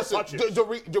 3 more Listen, touches.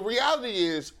 the reality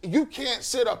is you can't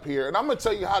sit up here, and I'm going to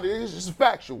tell you how it is. It's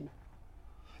factual.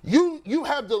 You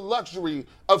have the luxury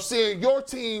of seeing your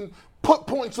team put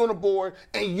points on the board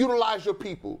and utilize your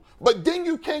people. But then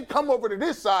you can't come over to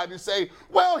this side and say,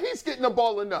 well, he's getting the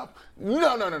ball enough.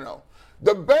 No.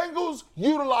 The Bengals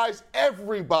utilize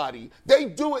everybody. They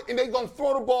do it, and they're going to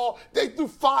throw the ball. They threw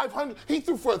 500. He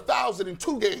threw for 1,000 in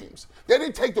 2 games. They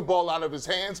didn't take the ball out of his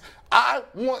hands. I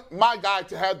want my guy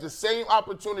to have the same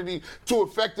opportunity to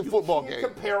affect the football game. You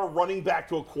can't compare a running back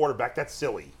to a quarterback. That's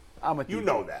silly. I'm with you. You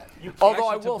know that. You can't. Although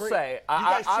I will say,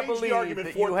 guys I changed the believe argument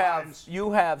that 4 times.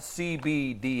 you have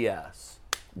CBDS.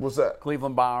 What's that?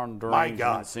 Cleveland Boundary My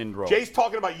God. Syndrome. Jay's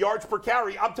talking about yards per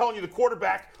carry. I'm telling you, the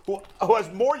quarterback who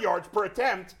has more yards per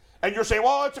attempt, and you're saying,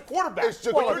 well, it's a quarterback. It's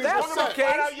just- Well, Well, if you're that's talking the about case,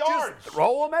 flat-out yards. just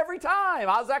throw them every time.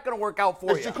 How's that going to work out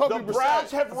for It's you? Jacoby The Brissett.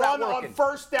 Browns have How's that run on working?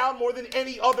 first down more than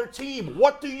any other team.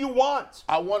 What do you want?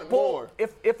 I want Well, more.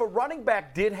 if a running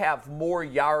back did have more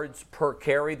yards per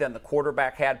carry than the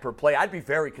quarterback had per play, I'd be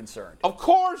very concerned. Of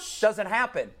course. Doesn't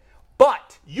happen.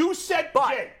 But You said,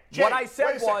 But Jay, what I said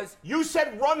wait a second. was- you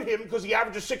said run him because he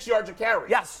averages 6 yards a carry.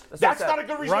 Yes, that's what I That's said. not a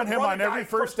good reason Run to him run on a every guy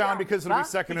first down because it'll Huh? be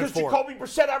second because and 4. Jacoby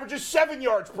Brissett averages 7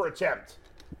 yards per attempt.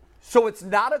 so it's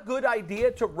not a good idea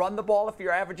to run the ball if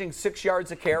you're averaging 6 yards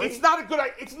a carry? It's not a good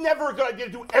idea. It's never a good idea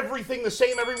to do everything the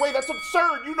same every way. That's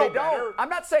absurd. You know They better. don't. I'm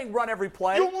not saying run every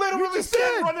play. You literally just said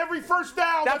said. run every first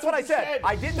down. That's what I you said.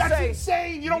 I didn't That's say-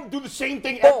 insane. You don't do the same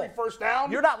thing Bull. every first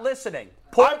down. You're not listening.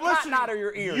 Pull I'm the cotton listening. out of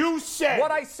your ears. You said-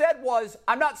 What I said was,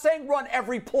 I'm not saying run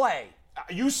every play.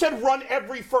 You said run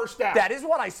every first down. That is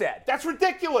what I said. That's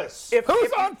ridiculous.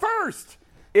 Who's on first?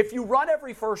 If you run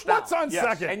every first down, What's on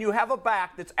second? and you have a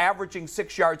back that's averaging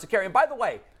 6 yards a carry, and by the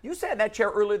way, you sat in that chair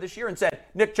earlier this year and said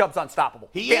Nick Chubb's unstoppable.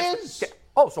 He Can't- is. can't-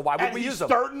 Oh, so why would and we he's use him?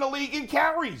 third in the league in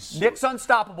carries. Nick's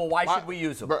unstoppable. Why should we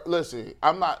use him? But listen,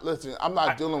 I'm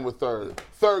not dealing with third.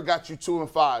 Third got you 2 and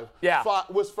 5. Yeah.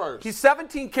 What's first? He's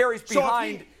 17 carries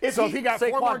behind. if So if he got 4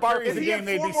 more Saquon Barkley. carries If a he game, had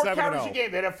they'd 4 be more 7-0. carries a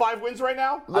game, they'd have 5 wins right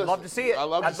now. I'd love to see it. I'd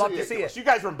love to see it. You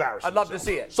guys are embarrassing. I'd love to yourselves.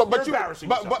 see it. So, You're embarrassing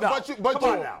yourself. Come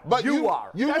on now. But You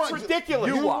are. That's want- ridiculous.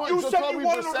 You want You said Jacoby you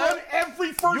wanted to Brissett? run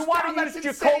every first You want down. to That's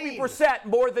use Jacoby insane. Brissett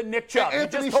more than Nick Chubb. You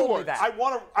Anthony just told me Schwartz. that.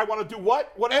 I want to do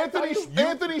what? What did I tell you?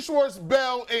 Anthony Schwartz,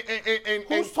 Bell, and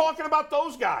Who's talking about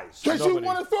those guys? because you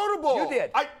want to throw the ball. You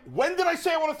did. When did I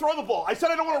say I want to throw the ball? I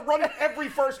said I don't want to run it every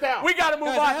first down. We got to move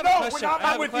Guys, I on. have a No, question. we're not. I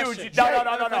have I'm a with you. question.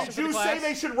 No. Did you say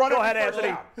they should run Go every ahead, first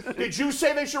Anthony. down? Did you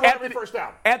say they should run every first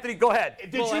down? Anthony, go ahead.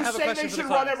 Did Well, I you have a say question they for the should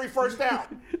run class. every first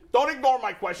down? Don't ignore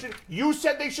my question. You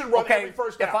said they should run Okay, every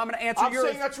first down. if I'm going to answer I'm yours,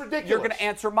 saying that's ridiculous. you're going to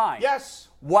answer mine. Yes.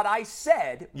 What I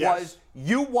said Yes. was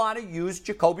you want to use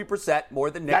Jacoby Brissett more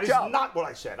than Nick That is Chubb. not what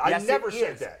I said. Yes, I never it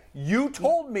said is. that. You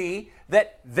told me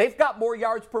that they've got more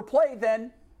yards per play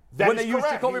than That when is they use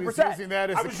correct. Jacoby He was Brissett. using that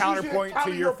as I the was using it counterpoint to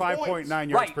counting your your points. 5.9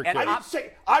 yards Right, per and carry. I didn't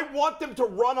say I want them to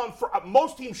run on.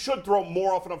 Most teams should throw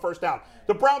more often on first down.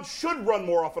 The Browns should run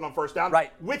more often on first down,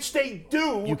 Right. Which they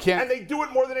do. You can't- and they do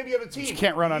it more than any other team. You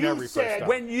can't run on every first said, down.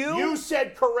 When you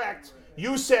said correct.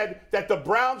 You said that the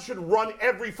Browns should run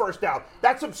every first down.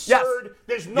 That's absurd. Yes.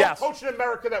 There's no Yes. coach in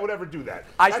America that would ever do that.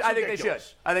 I That's think they ridiculous.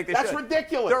 should. I think they That's should.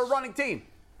 ridiculous. They're a running team.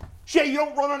 Jay, you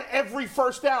don't run on every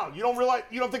first down. You don't realize.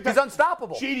 You don't think He's that's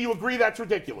unstoppable. Gee, do you agree that's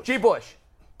ridiculous? G. Bush,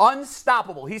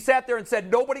 unstoppable. He sat there and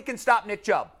said nobody can stop Nick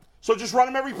Chubb. So just run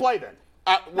him every play then.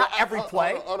 Not every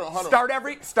play. Hold on. Start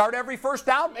every first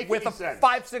down Make with any a sense.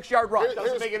 5-6 yard run. It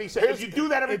doesn't make any sense. If you do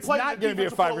that every It's play, not the gonna be a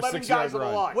defense will 5 put or 11 6 guys yard on the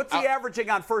run. line. What's he averaging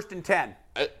on 1st and 10?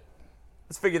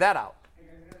 Let's figure that out.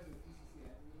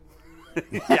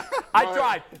 Yeah, I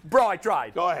tried. Bro, I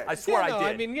tried. Go ahead. I swear No,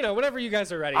 I did. I mean, whenever you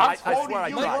guys are ready. I'm It's I quoting swear I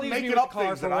you. tried. You're Mike leaves me making with the up car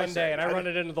things for that I one say. day, and I run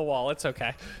it into the wall. It's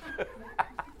okay.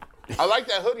 I like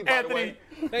that hoodie, by the Anthony, way.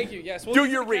 Thank you. Yes. We'll Do get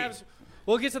to your the read. Cavs.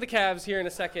 We'll get to the Cavs here in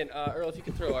a second. Earl, if you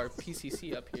could throw our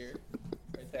PCC up here,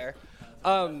 right there.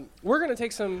 We're gonna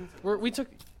take some. We took.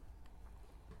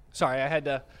 Sorry, I had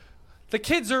to. The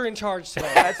kids are in charge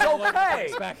today. That's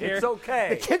okay. Back here. It's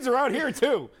okay. Kids are out here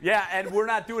too. Yeah, and we're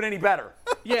not doing any better.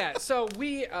 Yeah, so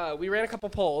we ran a couple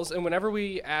polls, and whenever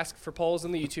we ask for polls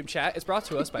in the YouTube chat, it's brought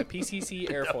to us by PCC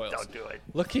Airfoils. Don't do it.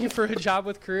 Looking for a job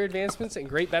with career advancements and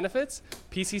great benefits?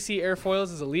 PCC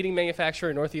Airfoils is a leading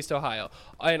manufacturer in Northeast Ohio.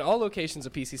 And all locations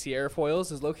of PCC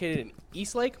Airfoils is located in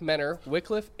Eastlake, Menor,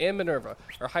 Wickliffe, and Minerva.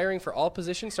 Are hiring for all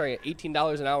positions starting at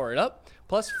 $18 an hour and up,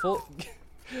 plus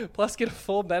get a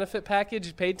full benefit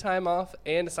package, paid time off,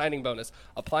 and a signing bonus.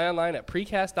 Apply online at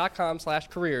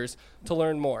precast.com/careers to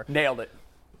learn more. Nailed it.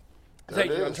 Thank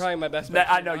That you. I'm is. trying my best.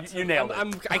 I know, you nailed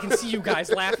it. I can see you guys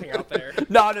laughing out there.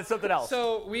 No, that's something else.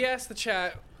 So we asked the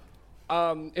chat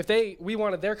if we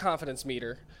wanted their confidence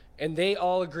meter, and they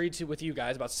all agreed to with you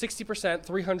guys. About 60%,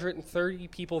 330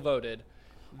 people voted.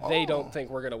 They don't think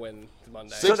we're gonna win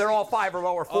Monday. So they're all 5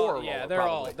 or 4 or yeah, lower, they're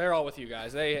probably. they're all with you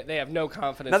guys. They have no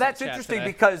confidence. Now in the that's chat interesting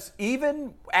today. because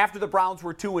even after the Browns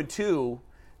were 2-2,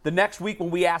 the next week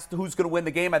when we asked who's going to win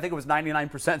the game, I think it was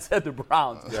 99% said the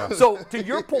Browns. Yeah. So to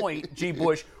your point, G.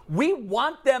 Bush, we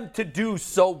want them to do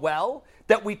so well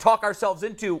that we talk ourselves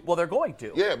into, well, they're going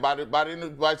to. Yeah,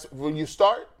 when you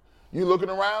start, You looking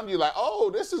around, you're like,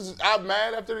 oh, I'm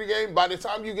mad after the game. By the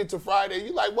time you get to Friday,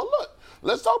 you're like, well, look,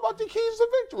 let's talk about the keys to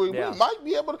victory. Yeah. We might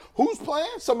be able to. Who's playing?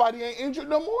 Somebody ain't injured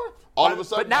no more? All of a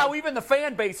sudden. But now even the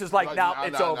fan base is like,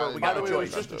 it's over. We got By no the way, it was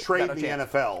choice. just a trade in the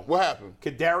NFL. What happened?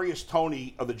 Kadarius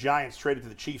Toney of the Giants traded to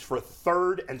the Chiefs for a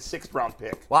 3rd and 6th round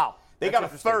pick. Wow. They got a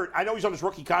 3rd. I know he's on his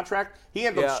rookie contract. He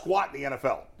ended up squatting the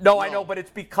NFL. No, I know, but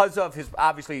it's because of his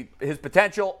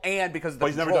potential and because of the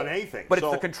He's control. never done anything. But So,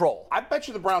 it's the control. I bet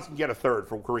you the Browns can get a 3rd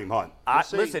from Kareem Hunt.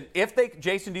 Listen,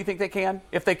 Jason, do you think they can?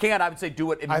 If they can, I would say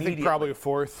do it immediately. I think probably a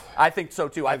 4th. I think so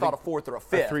too. I thought a 4th or a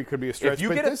 5th. A 3 could be a stretch. If you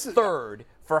but get a 3rd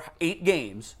for 8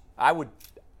 games,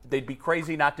 they'd be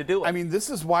crazy not to do it. I mean, this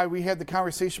is why we had the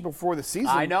conversation before the season.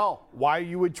 I know. Why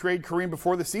you would trade Kareem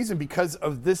before the season, because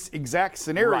of this exact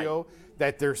scenario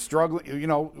that they're struggling. You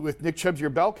know, with Nick Chubb's your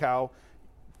bell cow,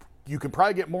 you could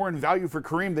probably get more in value for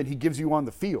Kareem than he gives you on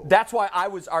the field. That's why I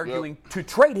was arguing to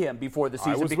trade him before the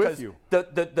season, I was because with you.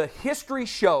 The history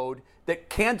showed that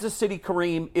Kansas City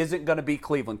Kareem isn't going to be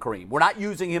Cleveland Kareem. We're not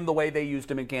using him the way they used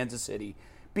him in Kansas City.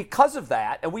 Because of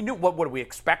that, and we knew what we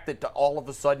expected to all of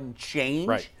a sudden change.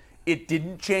 Right. It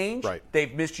didn't change. Right.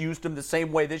 They've misused him the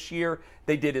same way this year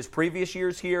they did his previous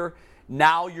years here.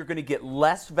 Now you're going to get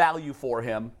less value for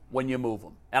him when you move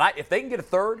him. And if they can get a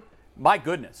 3rd, my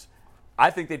goodness,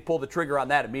 I think they'd pull the trigger on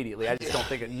that immediately. I just don't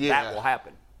think that will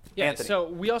happen. Yeah, Anthony. so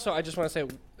we also, I just want to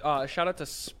say, shout out to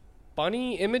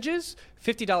Spunny Images,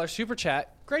 $50 super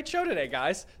chat. Great show today,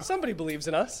 guys. Somebody believes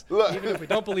in us, even if we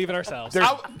don't believe in ourselves.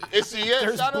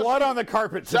 There's blood on the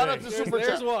carpet today. Shout out to Super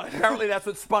There's Chat. one. Apparently that's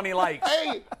what Spunny likes.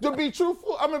 Hey, to be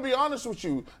truthful, I'm going to be honest with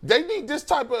you. They need this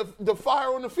type of the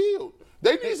fire on the field.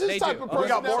 They need this type do. of We person. We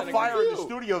got more on fire in the field.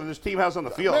 studio than this team has on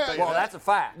the field. Man, I'll tell you Well, that. that's a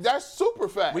fact. That's super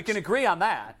fast. We can agree on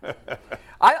that.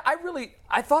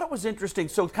 I thought it was interesting.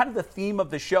 So kind of the theme of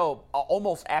the show,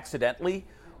 almost accidentally,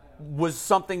 was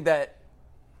something that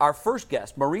our first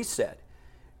guest, Maurice, said.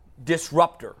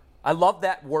 Disruptor. I love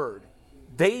that word.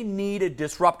 They need a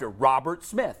disruptor. Robert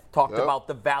Smith talked about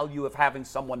the value of having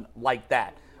someone like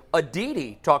that.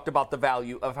 Aditi talked about the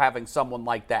value of having someone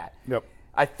like that. Yep.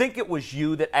 I think it was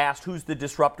you that asked who's the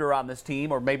disruptor on this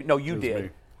team, or maybe you did. me.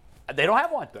 They don't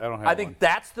have one. I don't have I think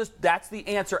one. that's the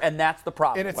answer, and that's the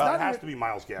problem. And it's Well, not it has even- to be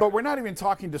Myles Garrett. But we're not even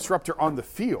talking disruptor on the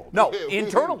field. No,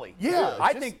 internally. Yeah,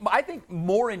 I just- think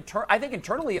more I think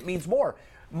internally it means more.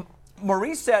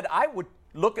 Maurice said I would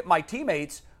look at my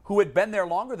teammates who had been there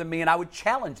longer than me and I would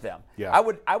challenge them. Yeah.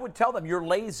 I would tell them you're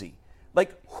lazy.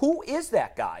 Like, who is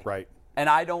that guy? Right. And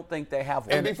I don't think they have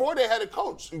one. And before they had a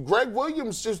coach, Greg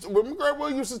Williams remember Greg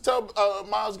Williams used to tell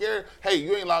Myles Garrett, hey,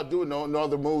 you ain't allowed to do no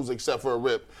other moves except for a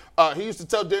rip. He used to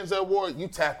tell Denzel Ward, you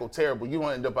tackle terrible. You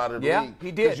don't end up out of the league.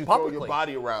 He did, Because you publicly. throw your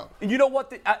body around. And you know what?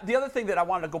 The other thing that I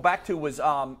wanted to go back to was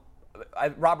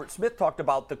Robert Smith talked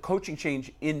about the coaching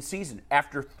change in season.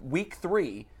 After week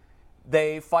 3,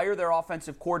 they fire their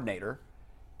offensive coordinator,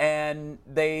 and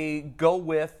they go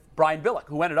with Brian Billick,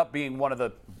 who ended up being one of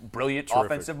the brilliant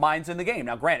offensive minds in the game.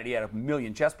 Now, granted, he had a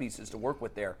million chess pieces to work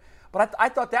with there. But I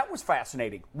thought that was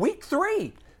fascinating. Week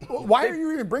 3. Why are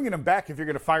you even bringing him back if you're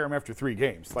going to fire him after 3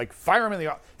 games? Like, fire him in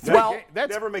the That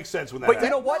never makes sense when that But you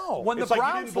happens. know what? No. When the It's like you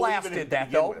Browns didn't believe last in him did to that,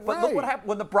 begin though. with. But look what happened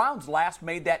when the Browns last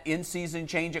made that in-season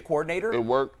change at coordinator. It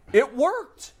worked. It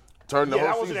worked. Turned the Yeah, that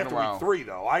whole wasn't season after around. week 3,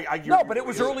 though. I agree No, with but you. it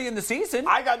was early in the season.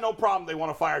 I got no problem. They want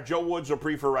to fire Joe Woods or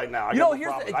Prefer right now. I You got know, no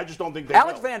here's problem. the, I just don't think they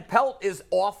Alex will. Van Pelt is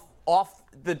off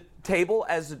the table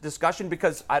as a discussion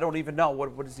because I don't even know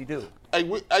what does he do. Hey,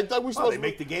 I thought we Oh, supposed they to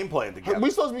make the game plan together. we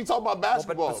supposed to be talking about But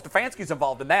basketball. Stefanski's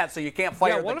involved in that, so you can't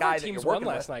fire Yeah, the one of guy our that you're teams won working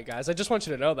last with. night, guys. I just want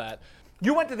you to know that.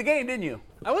 You went to the game, didn't you?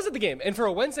 I was at the game, and for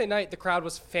a Wednesday night, the crowd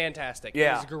was fantastic.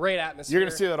 Yeah. It was a great atmosphere. You're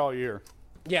going to see that all year.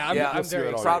 Yeah, I'm You'll see very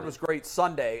that all excited. Crowd was great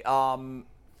Sunday.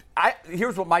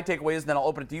 Here's what my takeaway is, and then I'll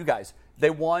open it to you guys. They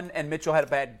won, and Mitchell had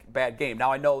a bad game.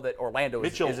 Now I know that Orlando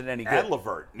Mitchell isn't any good. and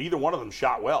LeVert. Neither one of them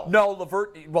shot well. No,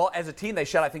 Levert. Well, as a team, they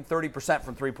shot I think 30%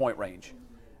 from 3-point range.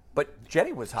 But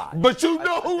Jetty was hot. But you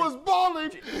know who was balling?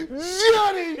 Jetty.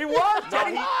 He was. No,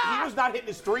 Jetty. he was not hitting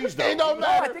his threes, though. It don't No,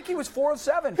 matter. I think he was 4 of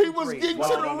 7. He from was three. getting Well,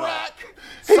 to the no, no. rack.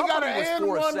 He got Somebody an was and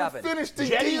 4 of one to 7. finish the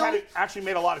Jetty deal. actually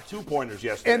made a lot of 2-pointers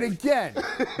yesterday. And again,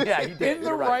 Yeah, he did. in the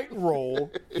You're right role,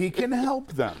 he can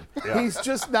help them. He's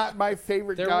just not my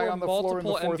favorite There guy were on the floor in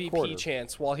the multiple fourth MVP quarter.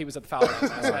 chants while he was at the foul line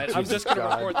last night. I'm just going to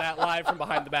report that live from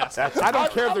behind the basket. I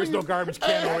don't care if there's no garbage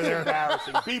can over That's there.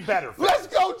 embarrassing. Be better. Let's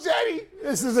go, Jetty.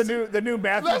 This is the new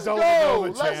Matthew Let's go.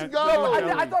 Dellavedova Let's chant. go.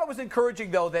 I thought it was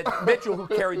encouraging, though, that Mitchell, who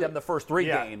carried them the first 3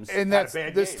 games, And that's Had a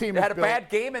bad this game. team they is had a built- bad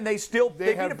game, and they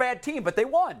beat a bad team, but they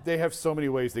won. They have so many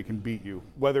ways they can beat you,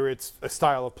 whether it's a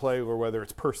style of play or whether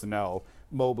it's personnel.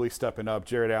 Mobley stepping up,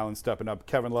 Jared Allen stepping up.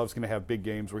 Kevin Love's going to have big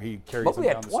games where he carries Mobley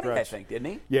them had down 20, the stretch. I think,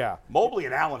 didn't he? Yeah. Mobley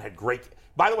and Allen had great.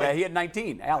 By the way, Yeah, he had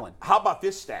 19, Allen. how about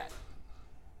this stat?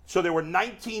 So there were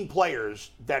 19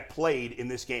 players that played in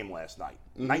this game last night.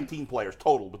 19 players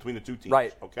total between the two teams.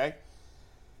 Right. Okay.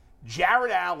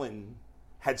 Jared Allen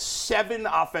had 7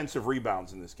 offensive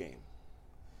rebounds in this game.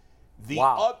 The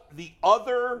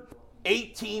other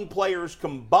 18 players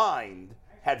combined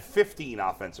had 15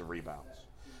 offensive rebounds.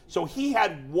 So he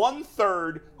had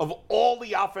 1/3 of all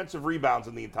the offensive rebounds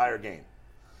in the entire game.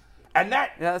 And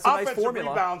that's a nice offensive formula.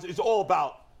 rebounds is all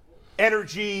about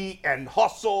energy and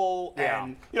hustle, Yeah.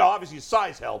 and obviously his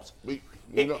size helps.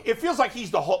 It feels like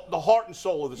he's the heart and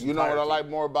soul of this. You know what I team. like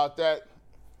more about that?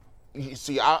 You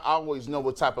see, I always know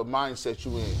what type of mindset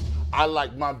you in. I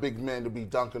like my big man to be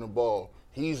dunking the ball.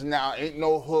 He's now ain't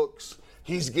no hooks.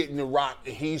 He's getting the rock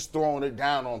and he's throwing it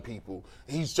down on people.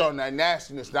 He's showing that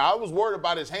nastiness. Now I was worried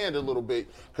about his hand a little bit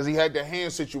because he had the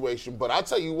hand situation, but I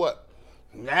tell you what,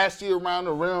 nasty around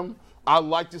the rim. I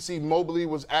like to see Mobley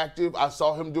was active. I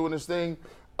saw him doing his thing.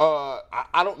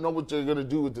 I don't know what they're gonna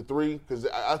do with the 3 because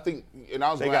I think, and I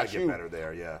was They going got to to get better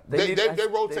there, yeah. They're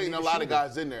rotating a lot of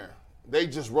guys in there. They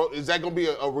just is that going to be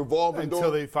a revolving Until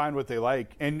door? they find what they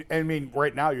like. And I mean,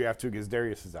 right now you have to because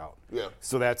Darius is out. Yeah.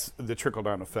 So that's the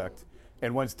trickle-down effect.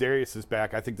 And once Darius is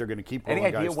back, I think they're going to keep Any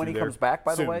rolling idea guys when through he there comes back,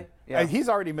 by the soon. way? Yeah. He's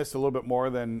already missed a little bit more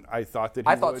than I thought that he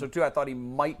would. I thought so, too. I thought he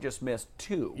might just miss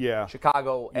 2. Yeah.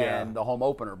 Chicago Yeah. and the home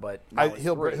opener, but now it's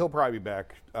 3. He'll probably be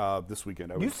back this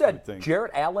weekend. I You would said think.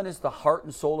 Jared Allen is the heart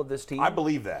and soul of this team? I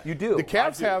believe that. You do. The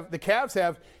Cavs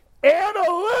have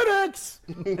analytics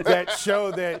that show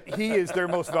that he is their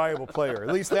most valuable player.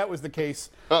 At least that was the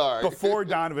case before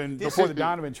the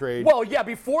Donovan trade. Well, yeah,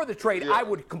 before the trade, I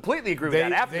would completely agree with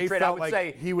that. After the they trade, I felt would like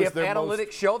say he was if their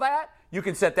analytics show that, you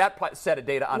can set that set of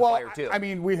data on fire, too. I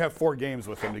mean, we have 4 games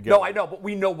with him together. No, I know, but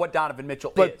we know what Donovan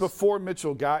Mitchell But is. before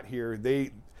Mitchell got here,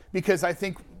 because I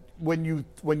think when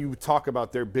you talk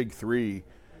about their big 3,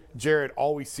 Jared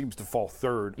always seems to fall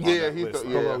 3rd on that list,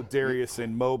 below Darius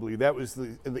and Mobley. That was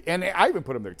and I even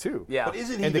put him there too. Yeah. But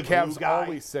isn't he And the the Cavs glue guy?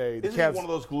 always say Isn't he one of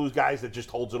those glue guys that just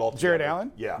holds it all together? Jared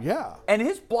Allen. Yeah. Yeah. And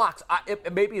his blocks,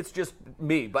 maybe it's just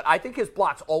me, but I think his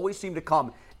blocks always seem to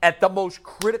come at the most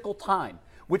critical time,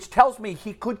 which tells me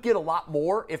he could get a lot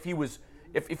more if he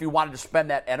wanted to spend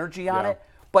that energy on it.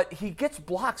 But he gets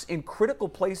blocks in critical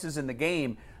places in the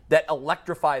game that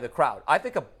electrify the crowd. I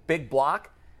think a big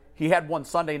block, he had one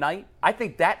Sunday night, I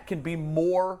think that can be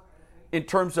more in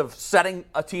terms of setting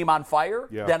a team on fire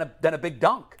than a big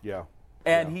dunk. Yeah.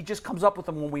 And he just comes up with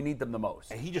them when we need them the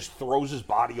most. And he just throws his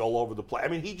body all over the place. I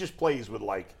mean, he just plays with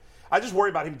I just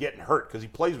worry about him getting hurt because he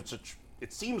plays with such,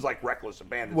 it seems like reckless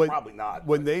abandon. Probably not.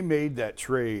 When they made that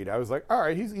trade, I was like, all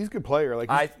right, he's a good player.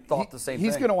 I thought the same thing.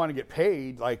 He's going to want to get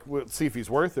paid. We'll see if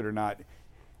he's worth it or not.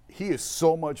 He is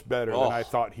so much better than I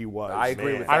thought he was. I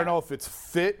agree with that. I don't know if it's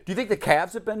fit. Do you think the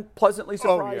Cavs have been pleasantly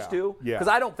surprised too? Yeah. Because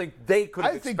I don't think they could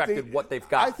have expected what they've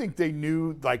got. I think they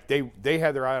knew, they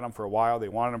had their eye on him for a while. They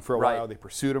wanted him for a while. They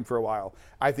pursued him for a while.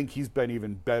 I think he's been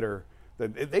even better.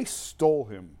 They stole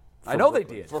him. I know they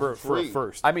did. For a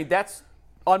first. I mean, that's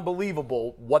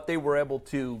unbelievable what they were able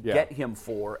to get him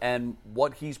for and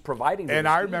what he's providing to And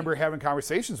this I team. remember having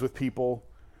conversations with people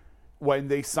when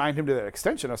they signed him to that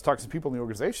extension. I was talking to people in the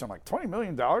organization. I'm like, $20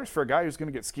 million for a guy who's going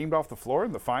to get schemed off the floor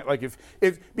in the final?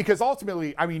 Because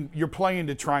ultimately, I mean, you're playing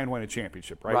to try and win a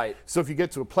championship, right? Right. So if you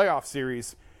get to a playoff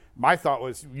series, my thought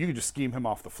was you could just scheme him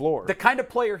off the floor. The kind of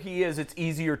player he is, it's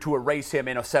easier to erase him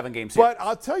in a 7-game series. But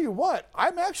I'll tell you what,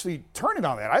 I'm actually turning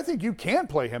on that. I think you can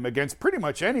play him against pretty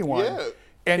much anyone. Yeah.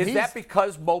 And is that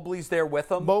because Mobley's there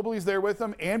with him? Mobley's there with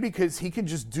him, and because he can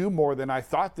just do more than I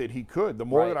thought that he could. The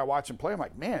more that I watch him play, I'm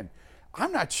like, man,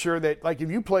 I'm not sure that, if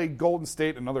you play Golden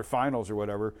State in other finals or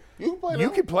whatever, you can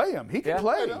play him. He can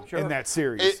play in that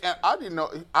series. And I didn't know.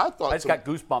 I thought I just got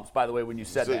goosebumps, by the way, when you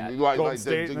said that. Golden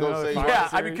State in another finals Yeah,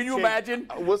 I series? mean, can you imagine?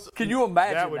 Can you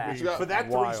imagine That would that? be For that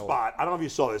wild. 3 spot, I don't know if you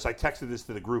saw this. I texted this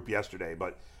to the group yesterday,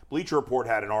 but Bleacher Report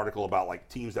had an article about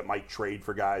teams that might trade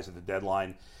for guys at the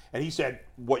deadline. And he said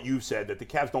what you said, that the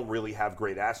Cavs don't really have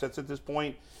great assets at this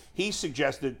point. He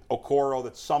suggested Okoro,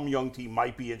 that some young team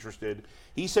might be interested.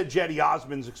 He said Jetty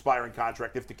Osman's expiring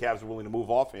contract, if the Cavs are willing to move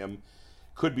off him,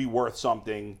 could be worth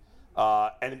something.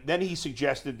 And then he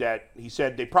suggested he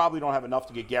said they probably don't have enough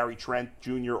to get Gary Trent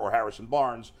Jr. or Harrison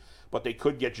Barnes, but they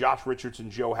could get Josh Richardson,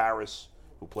 Joe Harris,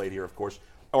 who played here, of course,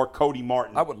 or Cody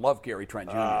Martin. I would love Gary Trent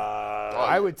Jr.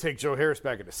 I would take Joe Harris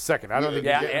back in a second. I don't think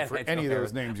you're getting for any of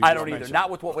those names you I just don't either. mentioned. Not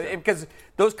with because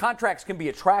those contracts can be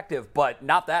attractive, but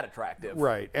not that attractive.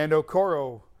 Right. And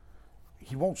Okoro,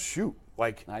 he won't shoot.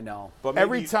 Like, I know. But maybe,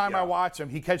 every time I watch him,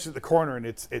 he catches the corner and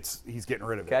he's getting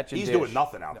rid of it. He's doing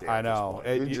nothing out there. I know.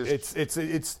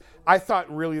 It's. I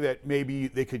thought really that maybe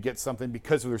they could get something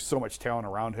because there's so much talent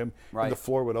around him, and the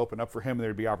floor would open up for him, and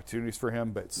there'd be opportunities for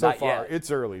him. But so far,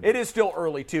 it's early. It is still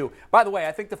early too. By the way,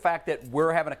 I think the fact that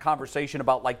we're having a conversation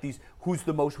about like these, who's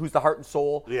the heart and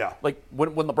soul. Yeah. Like when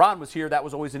LeBron was here, that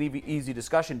was always an easy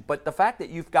discussion. But the fact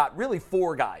that you've got really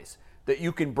 4 guys that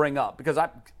you can bring up, because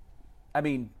I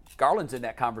mean, Garland's in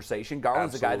that conversation.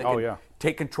 Garland's a guy that can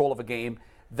take control of a game.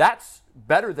 That's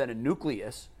better than a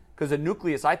nucleus, because a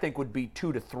nucleus, I think, would be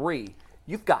 2 to 3.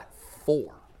 You've got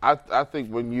 4. I think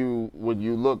when you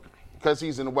look, because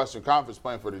he's in the Western Conference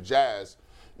playing for the Jazz,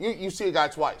 you see a guy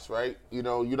twice, right? You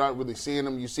know, you're not really seeing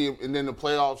him. You see him, and then the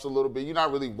playoffs a little bit. You're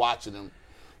not really watching him.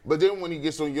 But then when he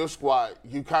gets on your squad,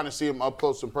 you kind of see him up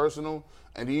close and personal,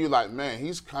 and then you're like, man,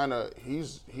 he's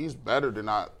better than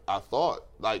I thought.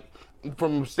 Like,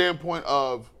 from a standpoint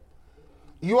of,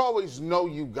 you always know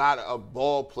you got a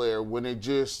ball player when it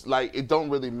just, like, it don't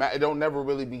really matter. It don't never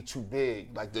really be too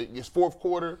big. Like, it's fourth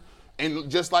quarter, and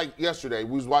just like yesterday,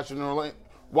 we was watching the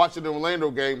Orlando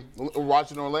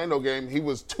game, he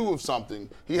was 2 of something.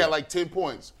 He had like 10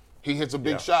 points. He hits a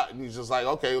big shot, and he's just like,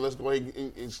 okay, let's go ahead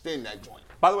and extend that joint.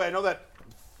 By the way, I know that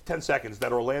 10 seconds,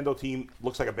 that Orlando team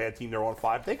looks like a bad team. They're on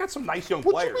 5. They got some nice young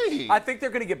players. What you mean? I think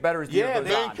they're going to get better as the year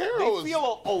goes on. They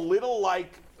feel a little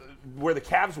like where the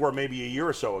Cavs were maybe a year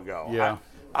or so ago. Yeah.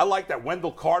 I like that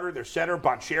Wendell Carter, their center,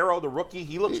 Banchero, the rookie.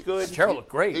 He looks good. Banchero looked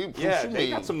great. They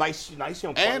got some nice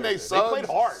young players. And they played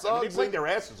hard. They played their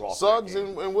asses off. Suggs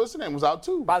and what's his name was out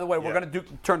too. By the way, we're going to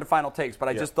turn to final takes, but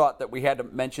I just thought that we had to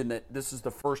mention that this is the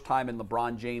first time in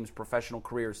LeBron James' professional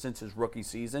career since his rookie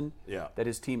season that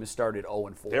his team has started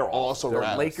 0-4. They're also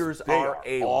the Lakers are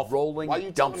a rolling Why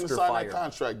you telling him to dumpster sign fire. that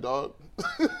contract, dog?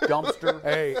 Dumpster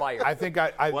fire. I think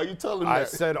Why are you telling me I that?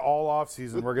 said all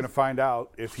offseason we're going to find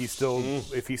out if he's still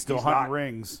hunting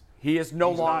rings. He is no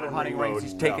longer hunting rings.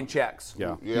 He's taking checks.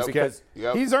 Yeah, Because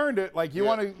he's earned it. Like you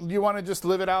want to just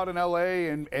live it out in L.A.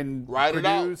 and Ride it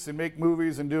produce and make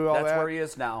movies and do all that. that's where he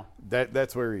is now.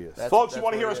 That's where he is. Folks, you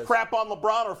want to hear us crap on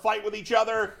LeBron or fight with each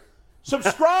other?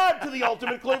 Subscribe to the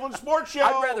Ultimate Cleveland Sports Show.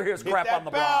 I'd rather hear us crap on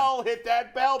LeBron. Hit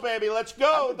that bell, baby. Let's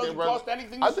go. It doesn't cost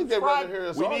anything to I think they'd subscribe. rather hear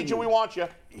us We argue. need you. We want you.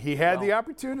 He had the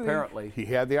opportunity. Apparently. He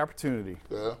had the opportunity.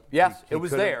 Yeah. Yes, He it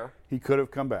was could've- there. He could have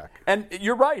come back. And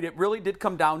you're right. It really did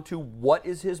come down to what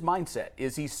is his mindset.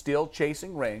 Is he still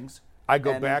chasing rings? I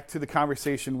go back to the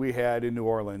conversation we had in New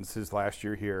Orleans his last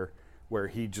year here, where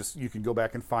you can go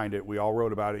back and find it. We all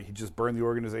wrote about it. He just burned the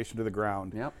organization to the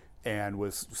ground. Yep. And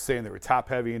was saying they were top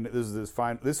heavy, and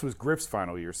this was Griff's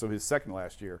final year, so his second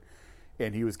last year.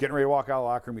 And he was getting ready to walk out of the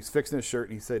locker room. He's fixing his shirt,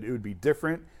 and he said, it would be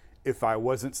different if I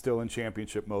wasn't still in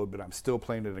championship mode, but I'm still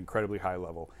playing at an incredibly high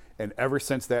level. And ever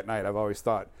since that night, I've always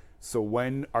thought, so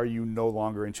when are you no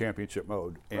longer in championship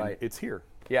mode? And it's here.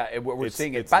 Yeah, we're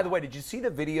seeing it. By the way, did you see the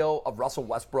video of Russell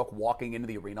Westbrook walking into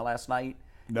the arena last night?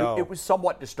 No. It was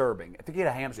somewhat disturbing. I think he had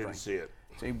a hamstring. Didn't see it.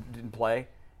 So he didn't play.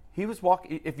 He was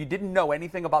walking. If you didn't know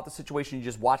anything about the situation, you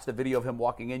just watched the video of him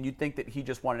walking in, you'd think that he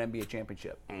just won an NBA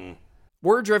championship.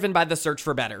 We're driven by the search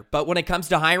for better, but when it comes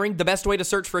to hiring, the best way to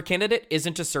search for a candidate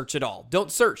isn't to search at all.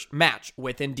 Don't search, match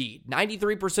with Indeed.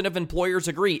 93% of employers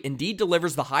agree Indeed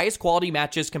delivers the highest quality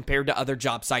matches compared to other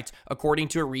job sites, according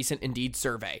to a recent Indeed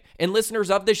survey. And listeners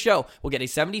of this show will get a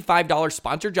 $75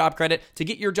 sponsored job credit to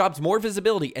get your jobs more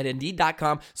visibility at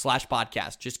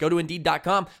Indeed.com/podcast. Just go to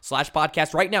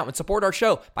Indeed.com/podcast right now and support our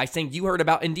show by saying you heard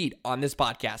about Indeed on this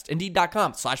podcast.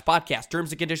 Indeed.com/podcast.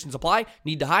 Terms and conditions apply.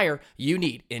 Need to hire? You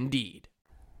need Indeed.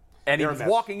 And he was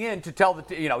walking in to tell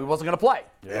he wasn't going to play.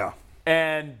 Yeah.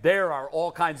 And there are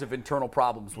all kinds of internal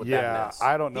problems with that mess.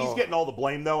 I don't know. He's getting all the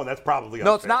blame, though, and that's probably unfair.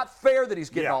 No, it's not fair that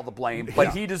he's getting all the blame,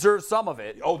 but he deserves some of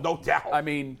it. Oh, no doubt. I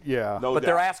mean, but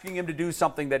they're asking him to do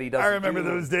something that he doesn't I remember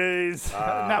those days.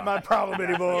 Not my problem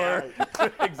anymore.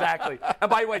 Exactly.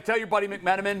 And by the way, tell your buddy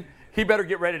McMenamin, he better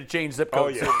get ready to change zip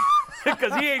code soon.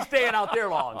 Because he ain't staying out there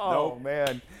long. Oh,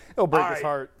 man. It'll break his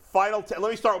heart. Let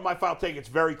me start with my final take. It's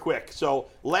very quick. So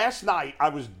last night I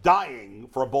was dying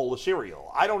for a bowl of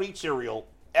cereal. I don't eat cereal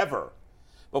ever.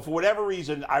 But for whatever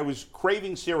reason, I was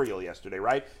craving cereal yesterday,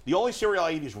 right? The only cereal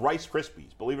I eat is Rice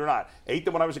Krispies, believe it or not. I ate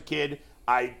them when I was a kid.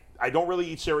 I don't really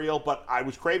eat cereal, but I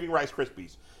was craving Rice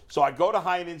Krispies. So I go to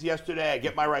Heinen's yesterday. I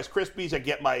get my Rice Krispies. I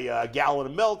get my gallon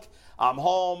of milk. I'm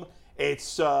home.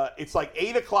 It's like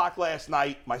 8 o'clock last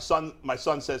night. My son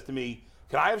says to me,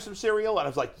 can I have some cereal? And I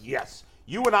was like, yes.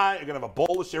 You and I are going to have a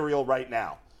bowl of cereal right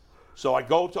now. So I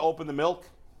go to open the milk.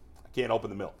 I can't open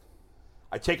the milk.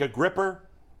 I take a gripper.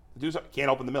 Can't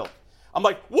open the milk. I'm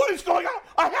like, what is going on?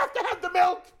 I have to have the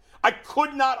milk. I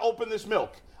could not open this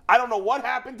milk. I don't know what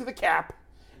happened to the cap.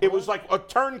 It was like a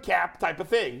turn cap type of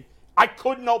thing. I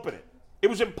couldn't open it. It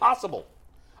was impossible.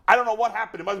 I don't know what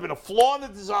happened. It must have been a flaw in the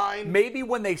design. Maybe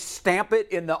when they stamp it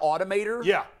in the automator,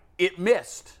 Yeah. it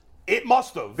missed. It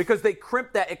must have. Because they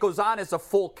crimp that. It goes on as a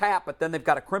full cap, but then they've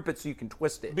got to crimp it so you can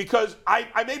twist it. Because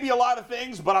I may be a lot of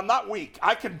things, but I'm not weak.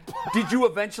 I can. Did you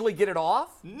eventually get it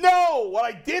off? No. What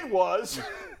I did was.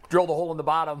 Drilled a hole in the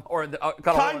bottom or in the cut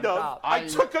a hole in the top. I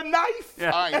took a knife.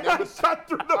 Yeah. I ain't never, cut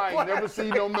through the I ain't never seen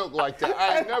no milk like that.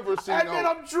 I ain't never seen and no. And then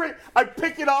I'm drinking. I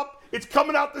pick it up. It's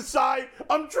coming out the side.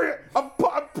 I'm drinking. I'm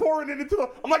pouring it into the.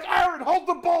 I'm like, Aaron, hold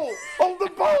the bowl. Hold the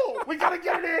bowl. We gotta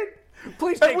get it in.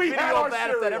 Please And take we video had of our that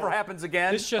if that cereal. ever happens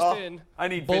again. This just in. I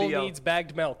need Bull video. needs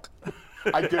bagged milk.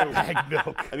 I do. Bagged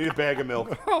milk. I need a bag of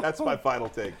milk. That's my final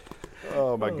take.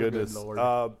 Oh my goodness.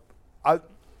 I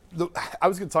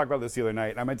was going to talk about this the other night,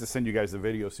 and I meant to send you guys the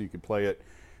video so you could play it.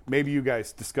 Maybe you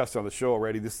guys discussed it on the show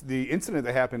already. The incident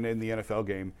that happened in the NFL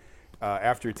game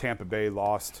after Tampa Bay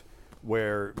lost,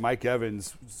 where Mike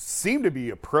Evans seemed to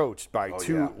be approached by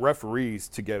two referees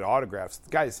to get autographs.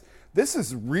 Guys, this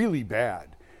is really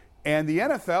bad. And the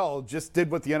NFL just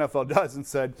did what the NFL does and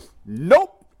said,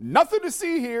 nope, nothing to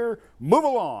see here, move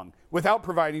along, without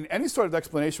providing any sort of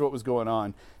explanation of what was going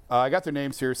on. I got their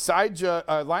names here.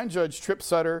 Line Judge Trip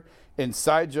Sutter and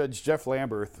Side Judge Jeff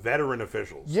Lamberth. Veteran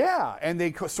officials. Yeah, and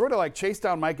they sort of like chased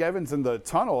down Mike Evans in the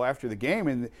tunnel after the game,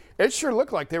 and it sure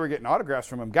looked like they were getting autographs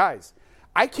from him. Guys,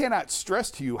 I cannot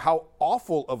stress to you how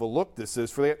awful of a look this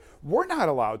is for the. We're not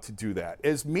allowed to do that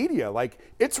as media. Like,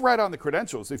 it's right on the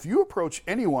credentials. If you approach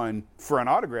anyone for an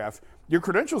autograph, your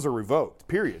credentials are revoked,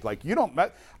 period. Like, you don't.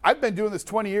 I've been doing this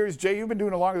 20 years. Jay, you've been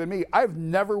doing it longer than me. I've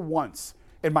never once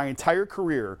in my entire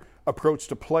career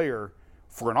approached a player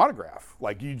for an autograph.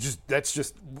 Like,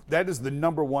 that is the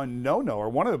number one no-no, or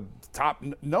one of the top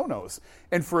no-nos.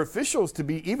 And for officials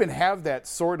to even have that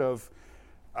sort of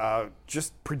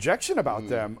just projection about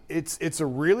them, it's a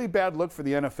really bad look for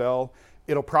the NFL.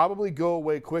 It'll probably go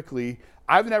away quickly.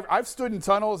 I've stood in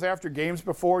tunnels after games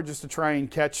before just to try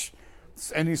and catch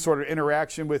any sort of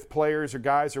interaction with players or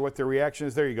guys or what their reaction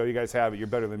is. There you go. You guys have it. You're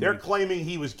better than me. They're claiming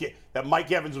that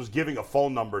Mike Evans was giving a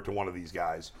phone number to one of these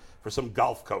guys for some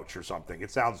golf coach or something. It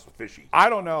sounds fishy. I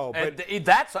don't know, but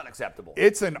that's unacceptable.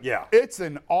 It's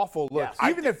an awful look.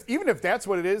 Yes. Even if that's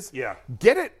what it is, Yeah.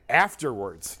 get it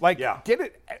afterwards. Like, get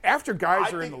it after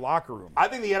guys are in the locker room. I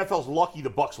think the NFL's lucky the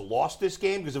Bucs lost this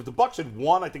game, because if the Bucs had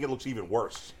won, I think it looks even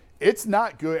worse. It's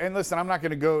not good. And listen, I'm not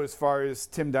going to go as far as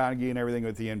Tim Donaghy and everything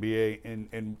with the NBA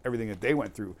and everything that they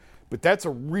went through. But that's a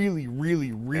really,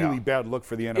 really, really bad look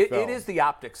for the NFL. It is the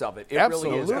optics of it. It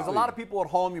really is. Because a lot of people at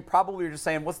home, you probably are just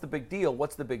saying, what's the big deal?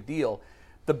 What's the big deal?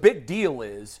 The big deal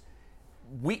is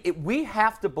we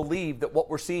have to believe that what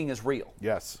we're seeing is real.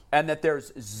 Yes. And that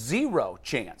there's zero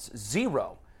chance,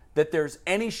 that there's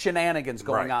any shenanigans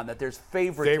going on, that there's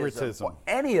favoritism. Or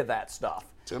any of that stuff.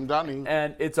 Tim Donaghy.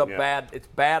 And it's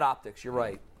bad optics. You're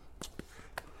right.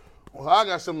 Well, I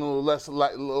got something a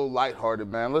little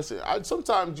lighthearted, man. Listen,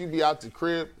 sometimes you be out the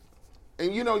crib,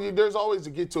 and there's always to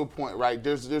get to a point, right?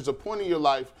 There's a point in your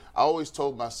life. I always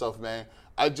told myself, man,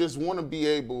 I just want to be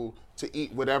able to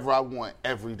eat whatever I want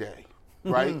every day,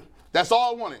 right? That's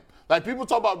all I wanted. Like, people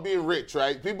talk about being rich,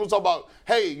 right? People talk about,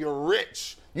 hey, you're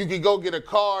rich. You could go get a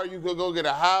car. You could go get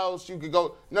a house. You could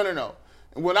go. No.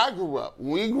 When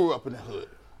we grew up in the hood,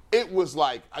 it was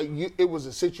like it was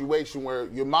a situation where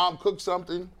your mom cooked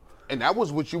something, and that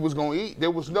was what you was going to eat.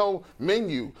 There was no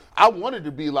menu. I wanted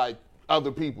to be like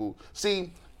other people.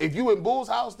 See, if you in Bull's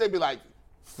house, they'd be like,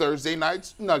 Thursday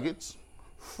nights nuggets,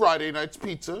 Friday nights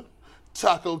pizza,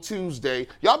 Taco Tuesday.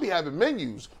 Y'all be having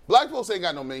menus. Black folks ain't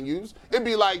got no menus. It'd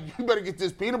be like, you better get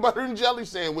this peanut butter and jelly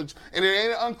sandwich, and it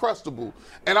ain't Uncrustable.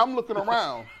 And I'm looking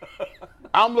around.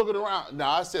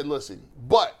 Now, I said, listen,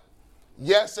 but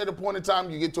yes, at a point in time,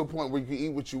 you get to a point where you can eat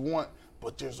what you want,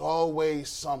 but there's always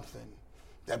something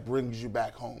that brings you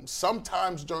back home.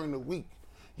 Sometimes during the week,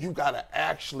 you got to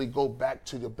actually go back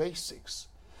to the basics.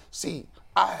 See,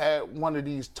 I had one of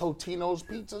these Totino's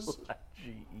pizzas.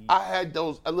 I had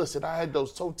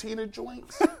those Totina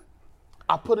joints.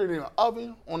 I put it in an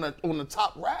oven on the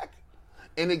top rack,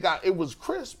 and it was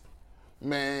crisp.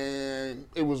 Man,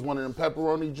 it was one of them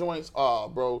pepperoni joints. Oh,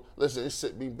 bro, listen, it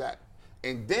set me back.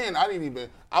 And then I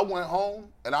went home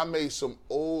and I made some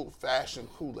old-fashioned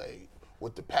Kool-Aid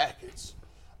with the packets.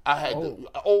 I had the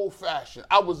old-fashioned.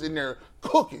 I was in there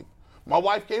cooking. My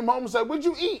wife came home and said, what'd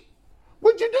you eat?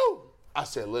 What'd you do? I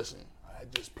said, listen, I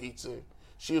had this pizza.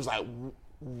 She was like,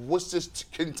 what's this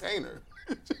container?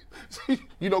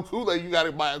 You know, Kool-Aid, you got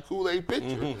to buy a Kool-Aid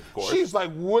pitcher. Of course. She's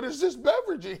like, what is this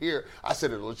beverage in here? I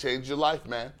said, it'll change your life,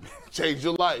 man. Change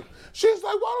your life. She's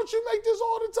like, why don't you make this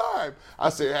all the time? I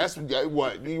said, ask me,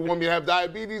 what? You want me to have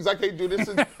diabetes? I can't do this.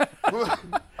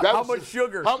 How much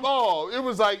sugar? It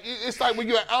was like, it's like when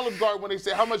you're at Olive Garden when they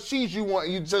say, how much cheese you want?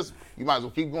 And you might as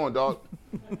well keep going, dog.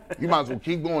 You might as well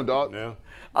keep going, dog. Yeah.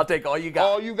 I'll take all you got.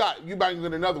 All you got. You might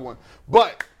get another one.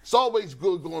 But it's always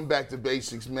good going back to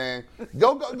basics, man.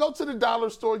 Go to the dollar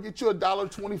store, get you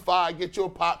 $1.25, get you a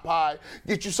pot pie,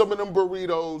 get you some of them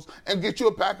burritos, and get you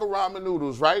a pack of ramen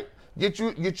noodles, right? Get you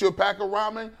a pack of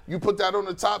ramen, you put that on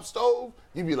the top stove,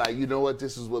 you be like, you know what,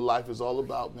 this is what life is all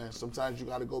about, man. Sometimes you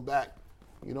got to go back.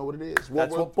 You know what it is.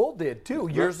 That's what Bull did, too.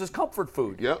 Yours is comfort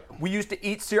food. Yep. We used to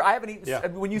eat cereal. I haven't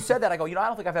eaten, when you said that, I go, I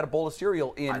don't think I've had a bowl of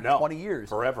cereal in 20 years.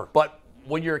 Forever. But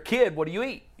when you're a kid, what do you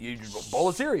eat? You eat a bowl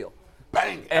of cereal.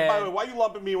 Bang. And by the way, why are you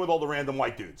lumping me in with all the random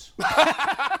white dudes?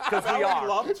 Because we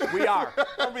are. We are.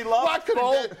 Are we lumped?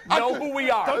 Bull, know who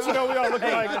we are. Don't you know we all look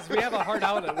like us? We have a hard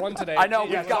out at one today. I know,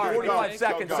 we've got 45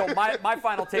 seconds, so my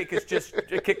final take is just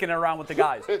kicking it around with the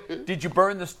guys. Did you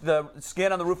burn the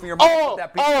skin on the roof of your mouth?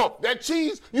 That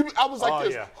cheese. I was like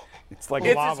this. Yeah. It's like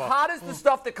It's lava. as hot as the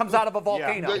stuff that comes out of a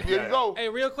volcano. There you go. Hey,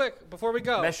 real quick, before we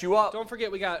go. Mess you up. Don't forget,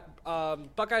 we got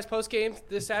Buckeyes post-game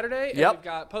this Saturday. And Yep. we've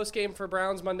got post-game for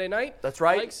Browns Monday night. That's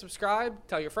right. Like, subscribe,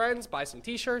 tell your friends, buy some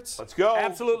T-shirts. Let's go.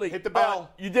 Absolutely. Hit the bell.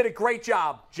 You did a great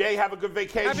job. Jay, have a good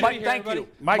vacation. Happy to be Mike, here, thank everybody. you.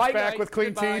 Mike's Mike, back with clean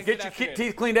goodbye. teeth. Get Good your afternoon.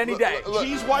 teeth cleaned any day.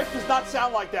 G's wife does not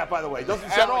sound like that, by the way. Doesn't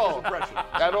At sound all. like his impression.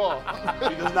 At all.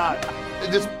 She does not.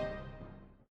 It just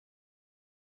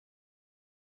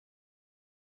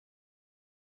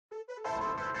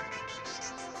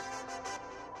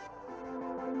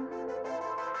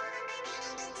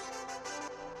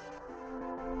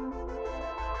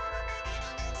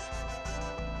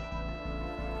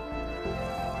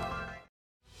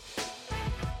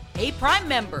Hey, Prime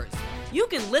members, you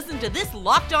can listen to this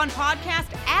Locked On podcast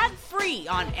ad-free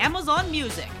on Amazon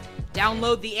Music.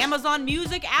 Download the Amazon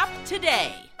Music app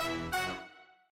today.